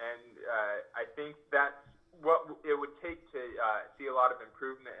 and I think that's what it would take to see a lot of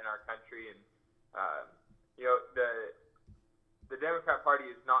improvement in our country. And um, the Democrat Party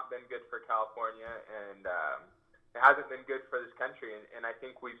has not been good for California, and it hasn't been good for this country. And I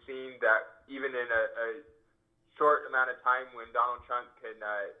think we've seen that even in a short amount of time when Donald Trump can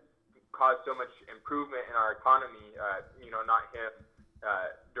cause so much improvement in our economy. Not him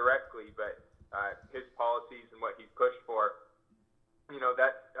directly, but his policies and what he's pushed for.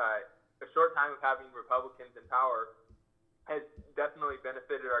 That a short time of having Republicans in power has definitely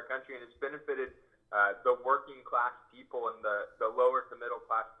benefited our country, and it's benefited the working class people and the lower to middle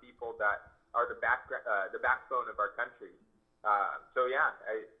class people that are the backbone of our country. So yeah,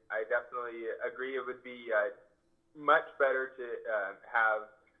 I definitely agree. It would be much better to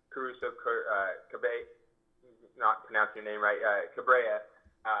have Caruso Cabe, not pronouncing your name right, Cabrera,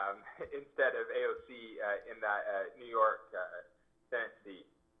 instead of AOC in that New York Senate seat.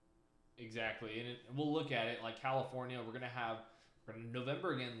 Exactly, and we'll look at it like California. We're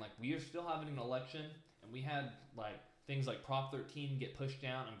November again. Like we are still having an election, and we had like things like Prop 13 get pushed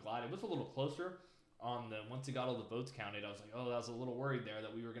down. I'm glad it was a little closer on the once it got all the votes counted. I was like, oh, I was a little worried there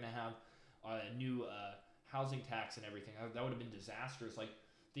that we were gonna have a new housing tax and everything. That would have been disastrous. Like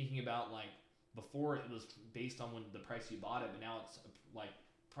thinking about like before it was based on when the price you bought it, but now it's like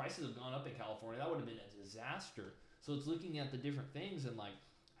prices have gone up in California. That would have been a disaster. So it's looking at the different things and like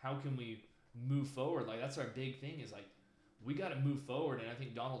how can we move forward? Like that's our big thing is like we got to move forward, and I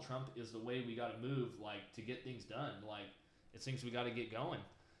think Donald Trump is the way we got to move like to get things done. Like it's things we got to get going.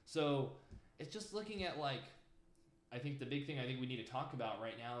 So it's just looking at like I think the big thing I think we need to talk about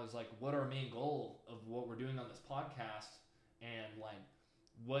right now is like what our main goal of what we're doing on this podcast and like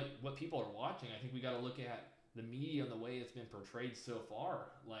what people are watching. I think we got to look at the media and the way it's been portrayed so far.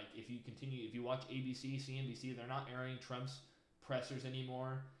 Like if you watch ABC, CNBC, they're not airing Trump's pressers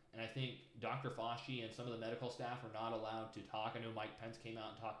anymore. And I think Dr. Fauci and some of the medical staff are not allowed to talk. I know Mike Pence came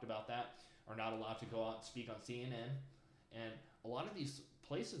out and talked about that. Are not allowed to go out and speak on CNN. And a lot of these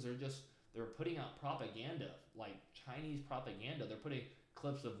places they're putting out propaganda, like Chinese propaganda. They're putting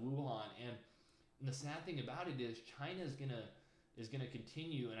clips of Wuhan. And the sad thing about it is China is gonna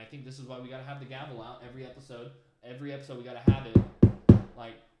continue. And I think this is why we gotta have the gavel out every episode. Every episode we gotta have it.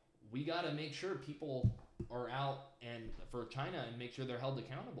 Like we gotta make sure people are out and for China and make sure they're held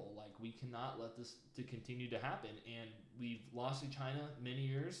accountable. Like we cannot let this to continue to happen. And we've lost to China many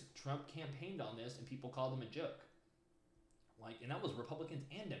years. Trump campaigned on this and people called him a joke. Like, and that was Republicans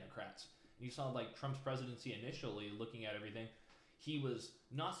and Democrats. And you saw like Trump's presidency initially looking at everything. He was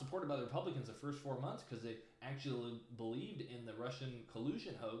not supported by the Republicans the first 4 months because they actually believed in the Russian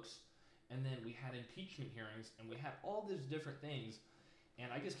collusion hoax. And then we had impeachment hearings and we had all these different things.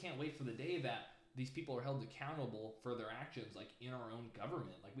 And I just can't wait for the day that these people are held accountable for their actions, like in our own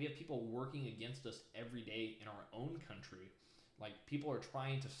government. Like we have people working against us every day in our own country. Like people are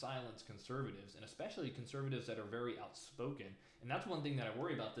trying to silence conservatives, and especially conservatives that are very outspoken. And that's one thing that I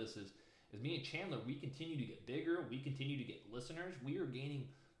worry about this is me and Chandler, we continue to get bigger. We continue to get listeners. We are gaining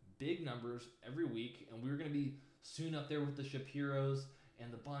big numbers every week, and we're going to be soon up there with the Shapiros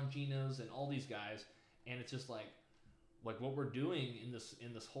and the Bonginos and all these guys. And it's just like what we're doing in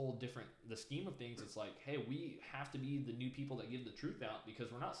this whole the scheme of things, it's like, hey, we have to be the new people that give the truth out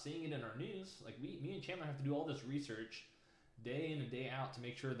because we're not seeing it in our news. Like me and Chandler have to do all this research day in and day out to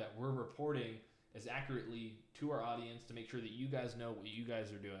make sure that we're reporting as accurately to our audience, to make sure that you guys know what you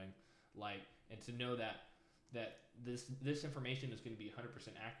guys are doing, like, and to know that this information is going to be 100%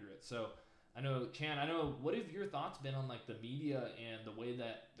 accurate. So I know, Chan, what have your thoughts been on like the media and the way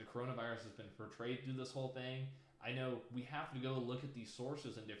that the coronavirus has been portrayed through this whole thing? I know we have to go look at these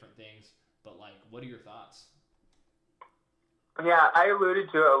sources and different things, but like, what are your thoughts? Yeah, I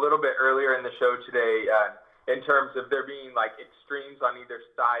alluded to it a little bit earlier in the show today in terms of there being like extremes on either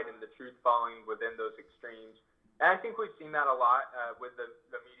side and the truth falling within those extremes. And I think we've seen that a lot with the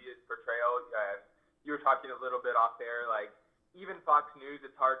media's portrayal. You were talking a little bit off there, like even Fox News,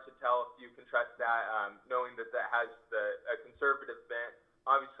 it's hard to tell if you can trust that, knowing that has a conservative bent.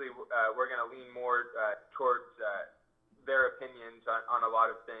 Obviously, we're going to lean more towards their opinions on a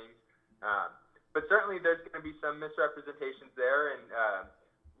lot of things. But certainly there's going to be some misrepresentations there. And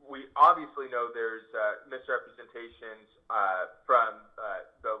we obviously know there's misrepresentations from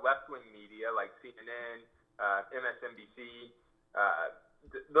the left-wing media like CNN, MSNBC.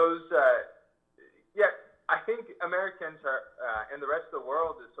 I think Americans are, and the rest of the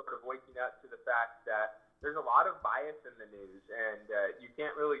world is sort of waking up to the fact that there's a lot of bias in the news, and you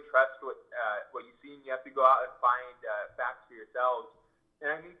can't really trust what you see, and you have to go out and find facts for yourselves. And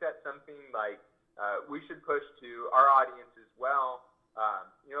I think that's something like we should push to our audience as well.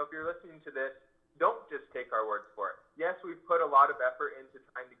 If you're listening to this, don't just take our words for it. Yes, we've put a lot of effort into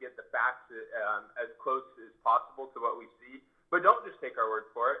trying to get the facts as close as possible to what we see, but don't just take our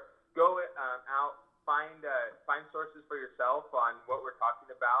word for it. Go out, find sources for yourself on what we're talking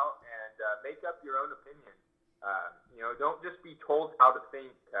about, and make up your own opinion. Don't just be told how to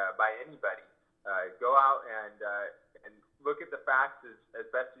think by anybody. Go out and look at the facts as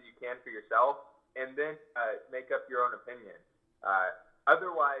best as you can for yourself, and then make up your own opinion.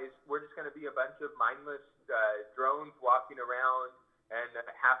 Otherwise, we're just going to be a bunch of mindless drones walking around, and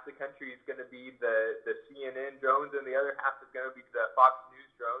half the country is going to be the CNN drones, and the other half is going to be the Fox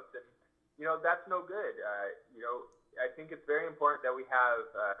News drones, and that's no good. I think it's very important that we have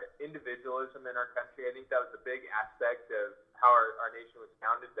individualism in our country. I think that was a big aspect of how our nation was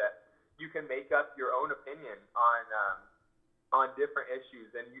founded, that you can make up your own opinion on different issues,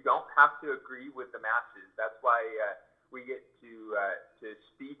 and you don't have to agree with the masses. That's why we get to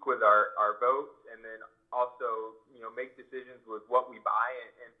speak with our vote, and then also make decisions with what we buy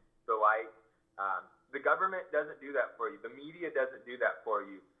and the like. The government doesn't do that for you. The media doesn't do that for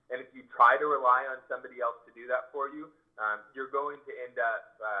you. And if you try to rely on somebody else to do that for you, you're going to end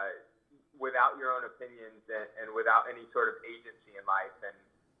up without your own opinions and without any sort of agency in life. And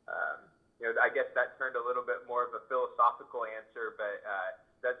I guess that turned a little bit more of a philosophical answer, but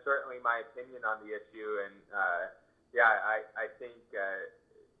that's certainly my opinion on the issue. And I think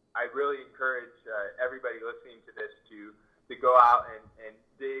I really encourage everybody listening to this to go out and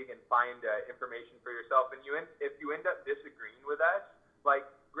dig and find information for yourself. And if you end up disagreeing with us,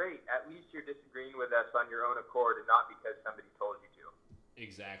 great, at least you're disagreeing with us on your own accord and not because somebody told you to.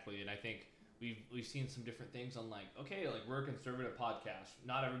 Exactly, and I think we've seen some different things on we're a conservative podcast.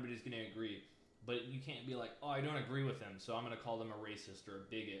 Not everybody's going to agree, but you can't be like, oh, I don't agree with them, so I'm going to call them a racist or a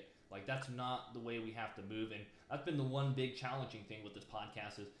bigot. That's not the way we have to move, and that's been the one big challenging thing with this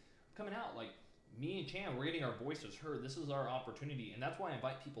podcast is coming out. Me and Chan, we're getting our voices heard. This is our opportunity, and that's why I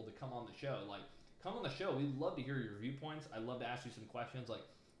invite people to come on the show. Come on the show. We'd love to hear your viewpoints. I'd love to ask you some questions.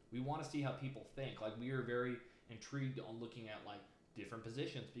 We want to see how people think. We are very intrigued on looking at different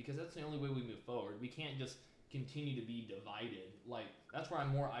positions, because that's the only way we move forward. We can't just continue to be divided. That's where I'm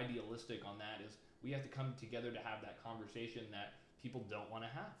more idealistic on that, is we have to come together to have that conversation that people don't want to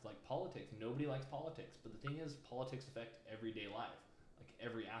have. Politics. Nobody likes politics. But the thing is, politics affect everyday life,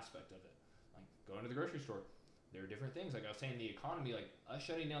 every aspect of it. Going to the grocery store, there are different things. I was saying, the economy, us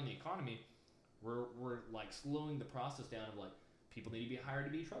shutting down the economy, we're slowing the process down of people need to be hired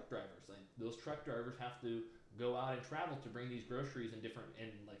to be truck drivers. Those truck drivers have to go out and travel to bring these groceries and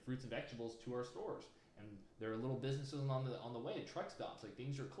fruits and vegetables to our stores. And there are little businesses on the way, truck stops.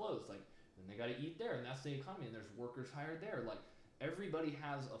 Things are closed. Then they got to eat there, and that's the economy. And there's workers hired there. Everybody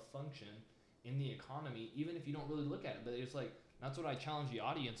has a function in the economy, even if you don't really look at it. But it's that's what I challenge the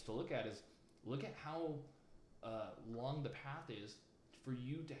audience to look at, is look at how long the path is for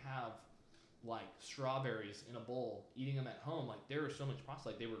you to have strawberries in a bowl, eating them at home. There was so much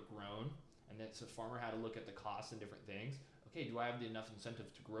process. They were grown, and that's a farmer had to look at the costs and different things. Okay, do I have enough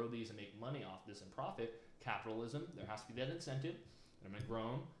incentives to grow these and make money off this and profit? Capitalism, there has to be that incentive. And I'm going to grow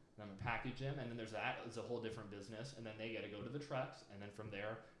them, and I'm going to package them, and then there's that. It's a whole different business, and then they got to go to the trucks, and then from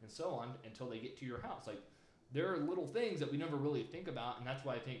there and so on until they get to your house. There are little things that we never really think about, and that's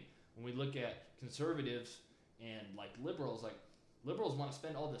why I think when we look at conservatives and liberals, liberals want to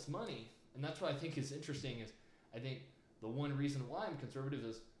spend all this money. And that's what I think is interesting, is I think the one reason why I'm conservative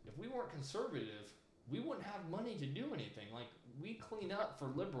is if we weren't conservative, we wouldn't have money to do anything. We clean up for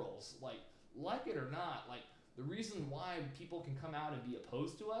liberals, like it or not. The reason why people can come out and be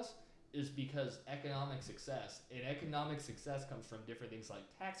opposed to us is because economic success. And economic success comes from different things like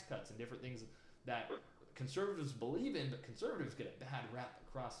tax cuts and different things that conservatives believe in, but conservatives get a bad rap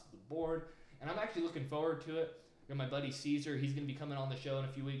across the board. And I'm actually looking forward to it. I got my buddy Caesar. He's going to be coming on the show in a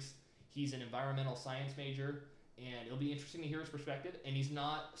few weeks. He's an environmental science major, and it'll be interesting to hear his perspective. And he's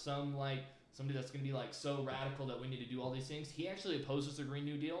not somebody that's going to be so radical that we need to do all these things. He actually opposes the Green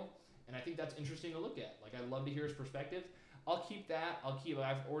New Deal, and I think that's interesting to look at. I'd love to hear his perspective. I've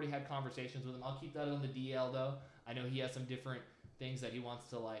already had conversations with him. I'll keep that on the DL though. I know he has some different things that he wants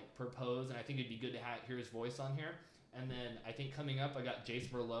to propose, and I think it'd be good to hear his voice on here. And then I think coming up, I got Jace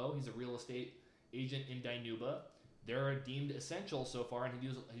Berlow. He's a real estate agent in Dinuba. They're deemed essential so far, and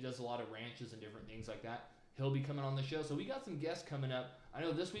he does a lot of ranches and different things like that. He'll be coming on the show. So we got some guests coming up. I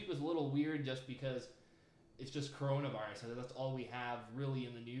know this week was a little weird just because it's just coronavirus. That's all we have really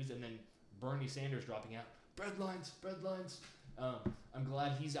in the news. And then Bernie Sanders dropping out. Breadlines. I'm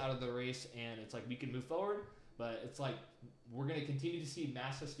glad he's out of the race, and it's we can move forward. But it's we're going to continue to see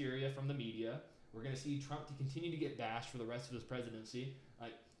mass hysteria from the media. We're going to see Trump to continue to get bashed for the rest of his presidency.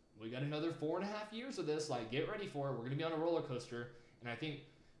 Like, we got another 4.5 years of this. Like, get ready for it. We're going to be on a roller coaster. And I think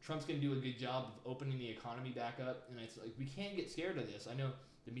Trump's going to do a good job of opening the economy back up. And it's like, we can't get scared of this. I know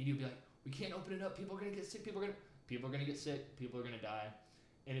the media will be like, we can't open it up. People are going to get sick. People are going to get sick. People are going to die.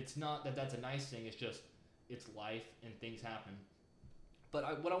 And it's not that that's a nice thing. It's just, it's life and things happen.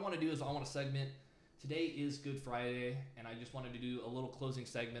 But what I want to do is I want to segment. Today is Good Friday, and I just wanted to do a little closing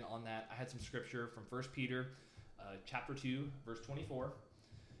segment on that. I had some scripture from 1 Peter chapter 2, verse 24.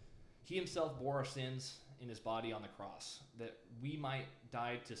 He himself bore our sins in his body on the cross, that we might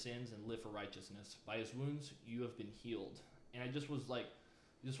die to sins and live for righteousness. By his wounds you have been healed. And I just was like,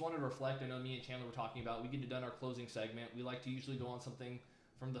 just wanted to reflect. I know me and Chandler were talking about, we get to done our closing segment. We like to usually go on something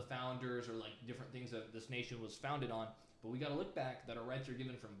from the founders or like different things that this nation was founded on. But we got to look back that our rights are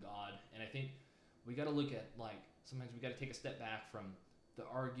given from God. And I think we got to look at, like, sometimes we got to take a step back from the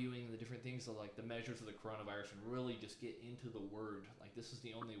arguing, the different things, of like the measures of the coronavirus, and really just get into the Word. Like, this is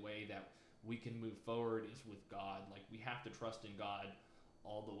the only way that we can move forward is with God. Like, we have to trust in God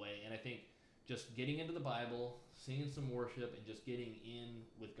all the way. And I think just getting into the Bible, singing some worship, and just getting in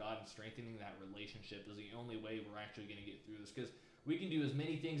with God and strengthening that relationship is the only way we're actually going to get through this. Because we can do as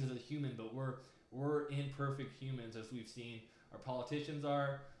many things as a human, but we're imperfect humans, as we've seen. Our politicians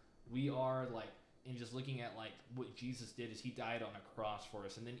are. We are, like, and just looking at like what Jesus did is he died on a cross for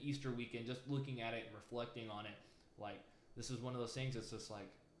us. And then Easter weekend, just looking at it and reflecting on it, like, this is one of those things that's just like,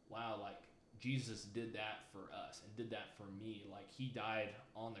 wow, like Jesus did that for us and did that for me. Like, he died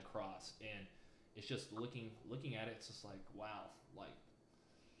on the cross, and it's just looking at it, it's just like, wow,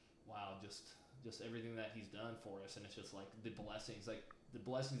 just everything that he's done for us. And it's just like the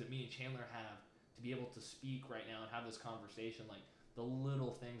blessings that me and Chandler have to be able to speak right now and have this conversation, like the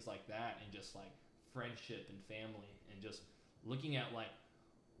little things like that, and just like friendship and family, and just looking at like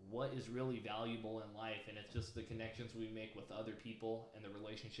what is really valuable in life. And it's just the connections we make with other people and the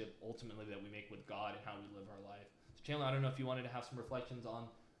relationship ultimately that we make with God and how we live our life. So Chandler, I don't know if you wanted to have some reflections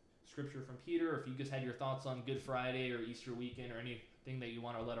on scripture from Peter, or if you just had your thoughts on Good Friday or Easter weekend, or anything that you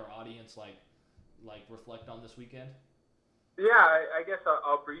want to let our audience like reflect on this weekend. Yeah, I guess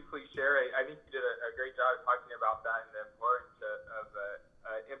I'll briefly share. I think you did a great job talking about that and the importance of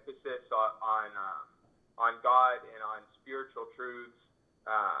emphasis on God and on spiritual truths.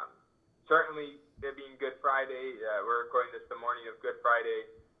 Certainly, it being Good Friday, we're recording this the morning of Good Friday,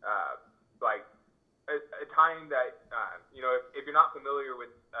 like a time that, if you're not familiar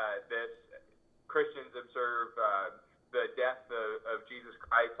with this, Christians observe the death of Jesus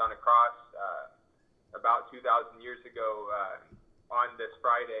Christ on a cross about 2,000 years ago on this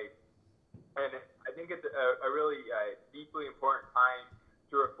Friday. And I think it's a really deeply important time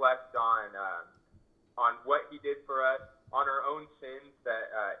to reflect on what he did for us, on our own sins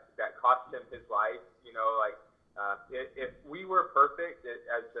that cost him his life. If we were perfect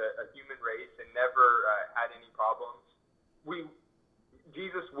as a human race and never had any problems,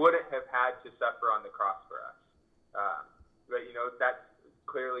 Jesus wouldn't have had to suffer on the cross for us. But that's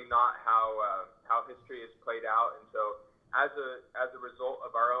clearly not how history has played out. And so as a result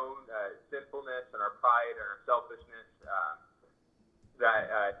of our own sinfulness and our pride and our selfishness,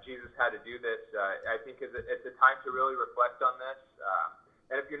 that Jesus had to do this, I think it's a time to really reflect on this.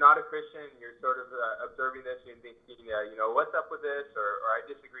 And if you're not a Christian, you're sort of observing this and thinking, what's up with this, or I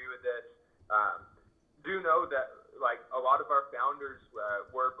disagree with this. Do know that, like, a lot of our founders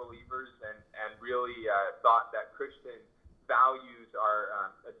were believers and really thought that Christian values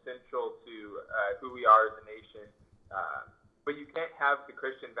are essential to who we are as a nation. But you can't have the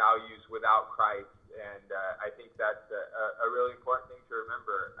Christian values without Christ. And I think that's a really important thing to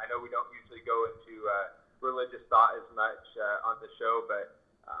remember. I know we don't usually go into religious thought as much on the show, but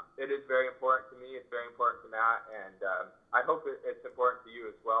it is very important to me. It's very important to Matt, and I hope it's important to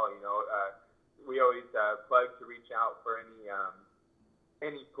you as well. We always plug to reach out for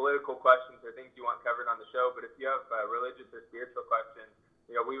any political questions or things you want covered on the show. But if you have religious or spiritual questions,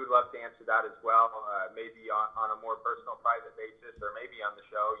 we would love to answer that as well. Maybe on a more personal, private basis, or maybe on the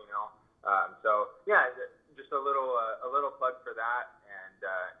show. So yeah, just a little plug for that. And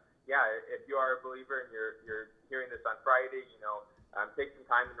if you are a believer and you're hearing this on Friday, take some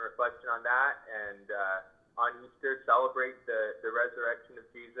time in reflection on that. And on Easter, celebrate the resurrection of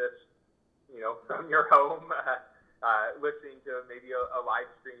Jesus. From your home, listening to maybe a live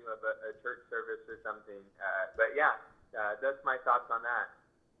stream of a church service or something. But yeah, that's my thoughts on that.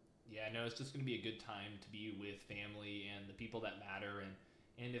 Yeah, no, it's just going to be a good time to be with family and the people that matter.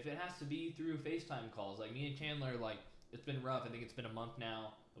 And if it has to be through FaceTime calls, like me and Chandler, like, it's been rough. I think it's been a month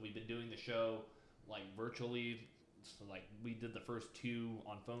now that we've been doing the show, like, virtually, So like we did the first 2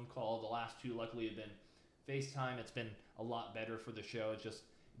 on phone call. The last 2 luckily have been FaceTime. It's been a lot better for the show. It just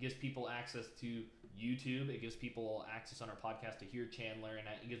gives people access to YouTube. It gives people access on our podcast to hear Chandler, and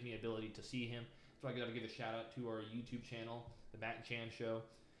it gives me ability to see him. So I got to give a shout out to our YouTube channel, the Matt and Chan Show.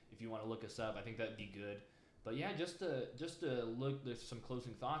 If you want to look us up, I think that'd be good. But yeah, just to look, there's some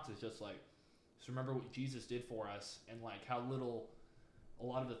closing thoughts. It's just like, just remember what Jesus did for us, and like how little a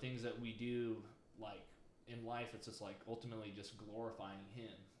lot of the things that we do, like in life, it's just like ultimately just glorifying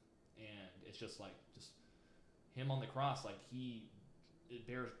Him, and it's just like just Him on the cross, like it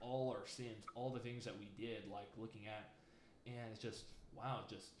bears all our sins, all the things that we did, like looking at, and it's just wow,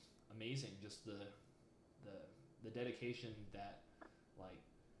 just amazing, just the dedication that like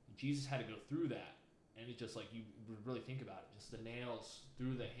Jesus had to go through that. And it's just like, you really think about it, just the nails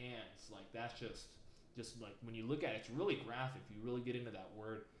through the hands, like that's just like when you look at it, it's really graphic. You really get into that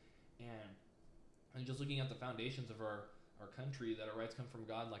word, and just looking at the foundations of our country, that our rights come from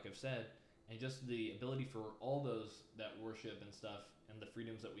God, like I've said, and just the ability for all those that worship and stuff, and the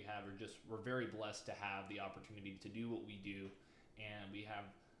freedoms that we have are just, we're very blessed to have the opportunity to do what we do, and we have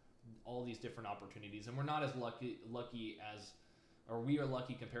all these different opportunities, and we're not as lucky as, or we are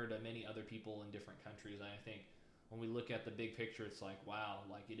lucky compared to many other people in different countries. And I think when we look at the big picture, it's like, wow,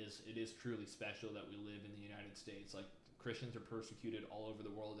 like it is truly special that we live in the United States. Like Christians are persecuted all over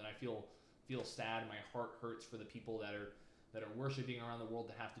the world, and I feel sad. My heart hurts for the people that are worshiping around the world,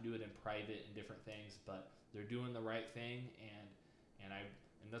 that have to do it in private and different things, but they're doing the right thing, and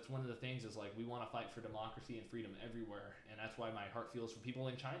that's one of the things is like we want to fight for democracy and freedom everywhere, and that's why my heart feels for people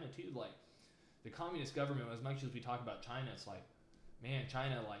in China too. Like the communist government, as much as we talk about China, it's like, man,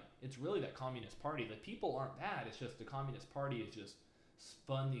 China, like, it's really that Communist Party. The people aren't bad. It's just the Communist Party has just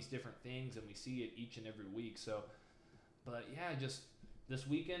spun these different things, and we see it each and every week. So, but yeah, just this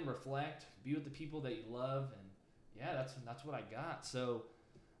weekend, reflect, be with the people that you love, and yeah, that's what I got. So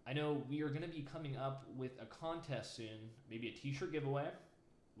I know we are going to be coming up with a contest soon, maybe a t-shirt giveaway.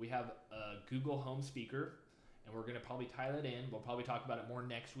 We have a Google Home speaker, and we're going to probably tie that in. We'll probably talk about it more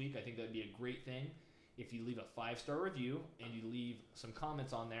next week. I think that'd be a great thing if you leave a 5-star review and you leave some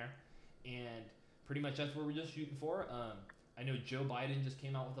comments on there, and pretty much that's what we're just shooting for. I know Joe Biden just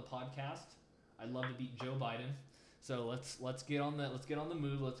came out with a podcast. I'd love to beat Joe Biden, so let's get on the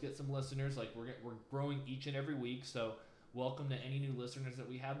move. Let's get some listeners. Like we're growing each and every week. So welcome to any new listeners that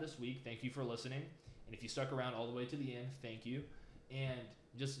we have this week. Thank you for listening, and if you stuck around all the way to the end, thank you. And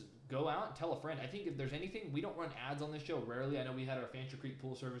just go out and tell a friend. I think if there's anything, we don't run ads on this show rarely. I know we had our Fancher Creek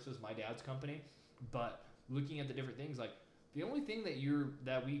Pool Services, my dad's company. But looking at the different things, like the only thing that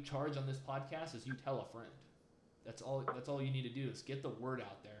we charge on this podcast is you tell a friend. That's all you need to do is get the word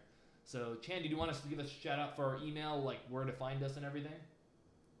out there. So Chan, do you want us to give us a shout out for our email, like where to find us and everything?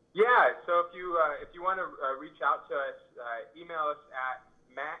 Yeah. So if you want to reach out to us, email us at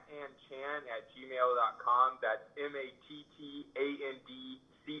mattandchan@gmail.com. That's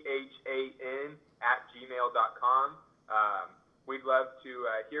mattandchan@gmail.com. We'd love to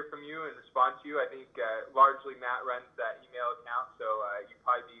hear from you and respond to you. I think largely Matt runs that email account, so you'd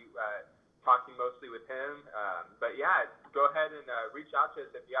probably be talking mostly with him. But yeah, go ahead and reach out to us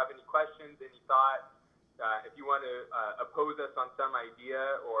if you have any questions, any thoughts. If you want to oppose us on some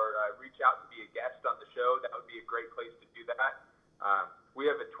idea or reach out to be a guest on the show, that would be a great place to do that. We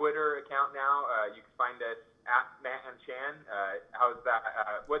have a Twitter account now. You can find us at Matt and Chan. How's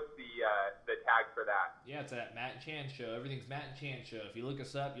that? What's the tag for that? Yeah, it's at Matt and Chan Show. Everything's Matt and Chan Show. If you look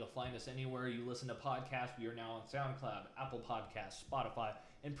us up, you'll find us anywhere you listen to podcasts. We are now on SoundCloud, Apple Podcasts, Spotify,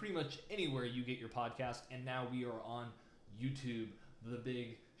 and pretty much anywhere you get your podcast. And now we are on YouTube, the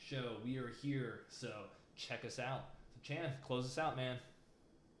big show. We are here, so check us out. So Chan, close us out, man.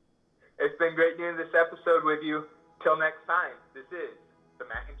 It's been great doing this episode with you. Till next time, this is the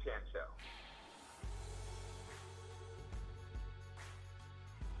Matt and Chan Show.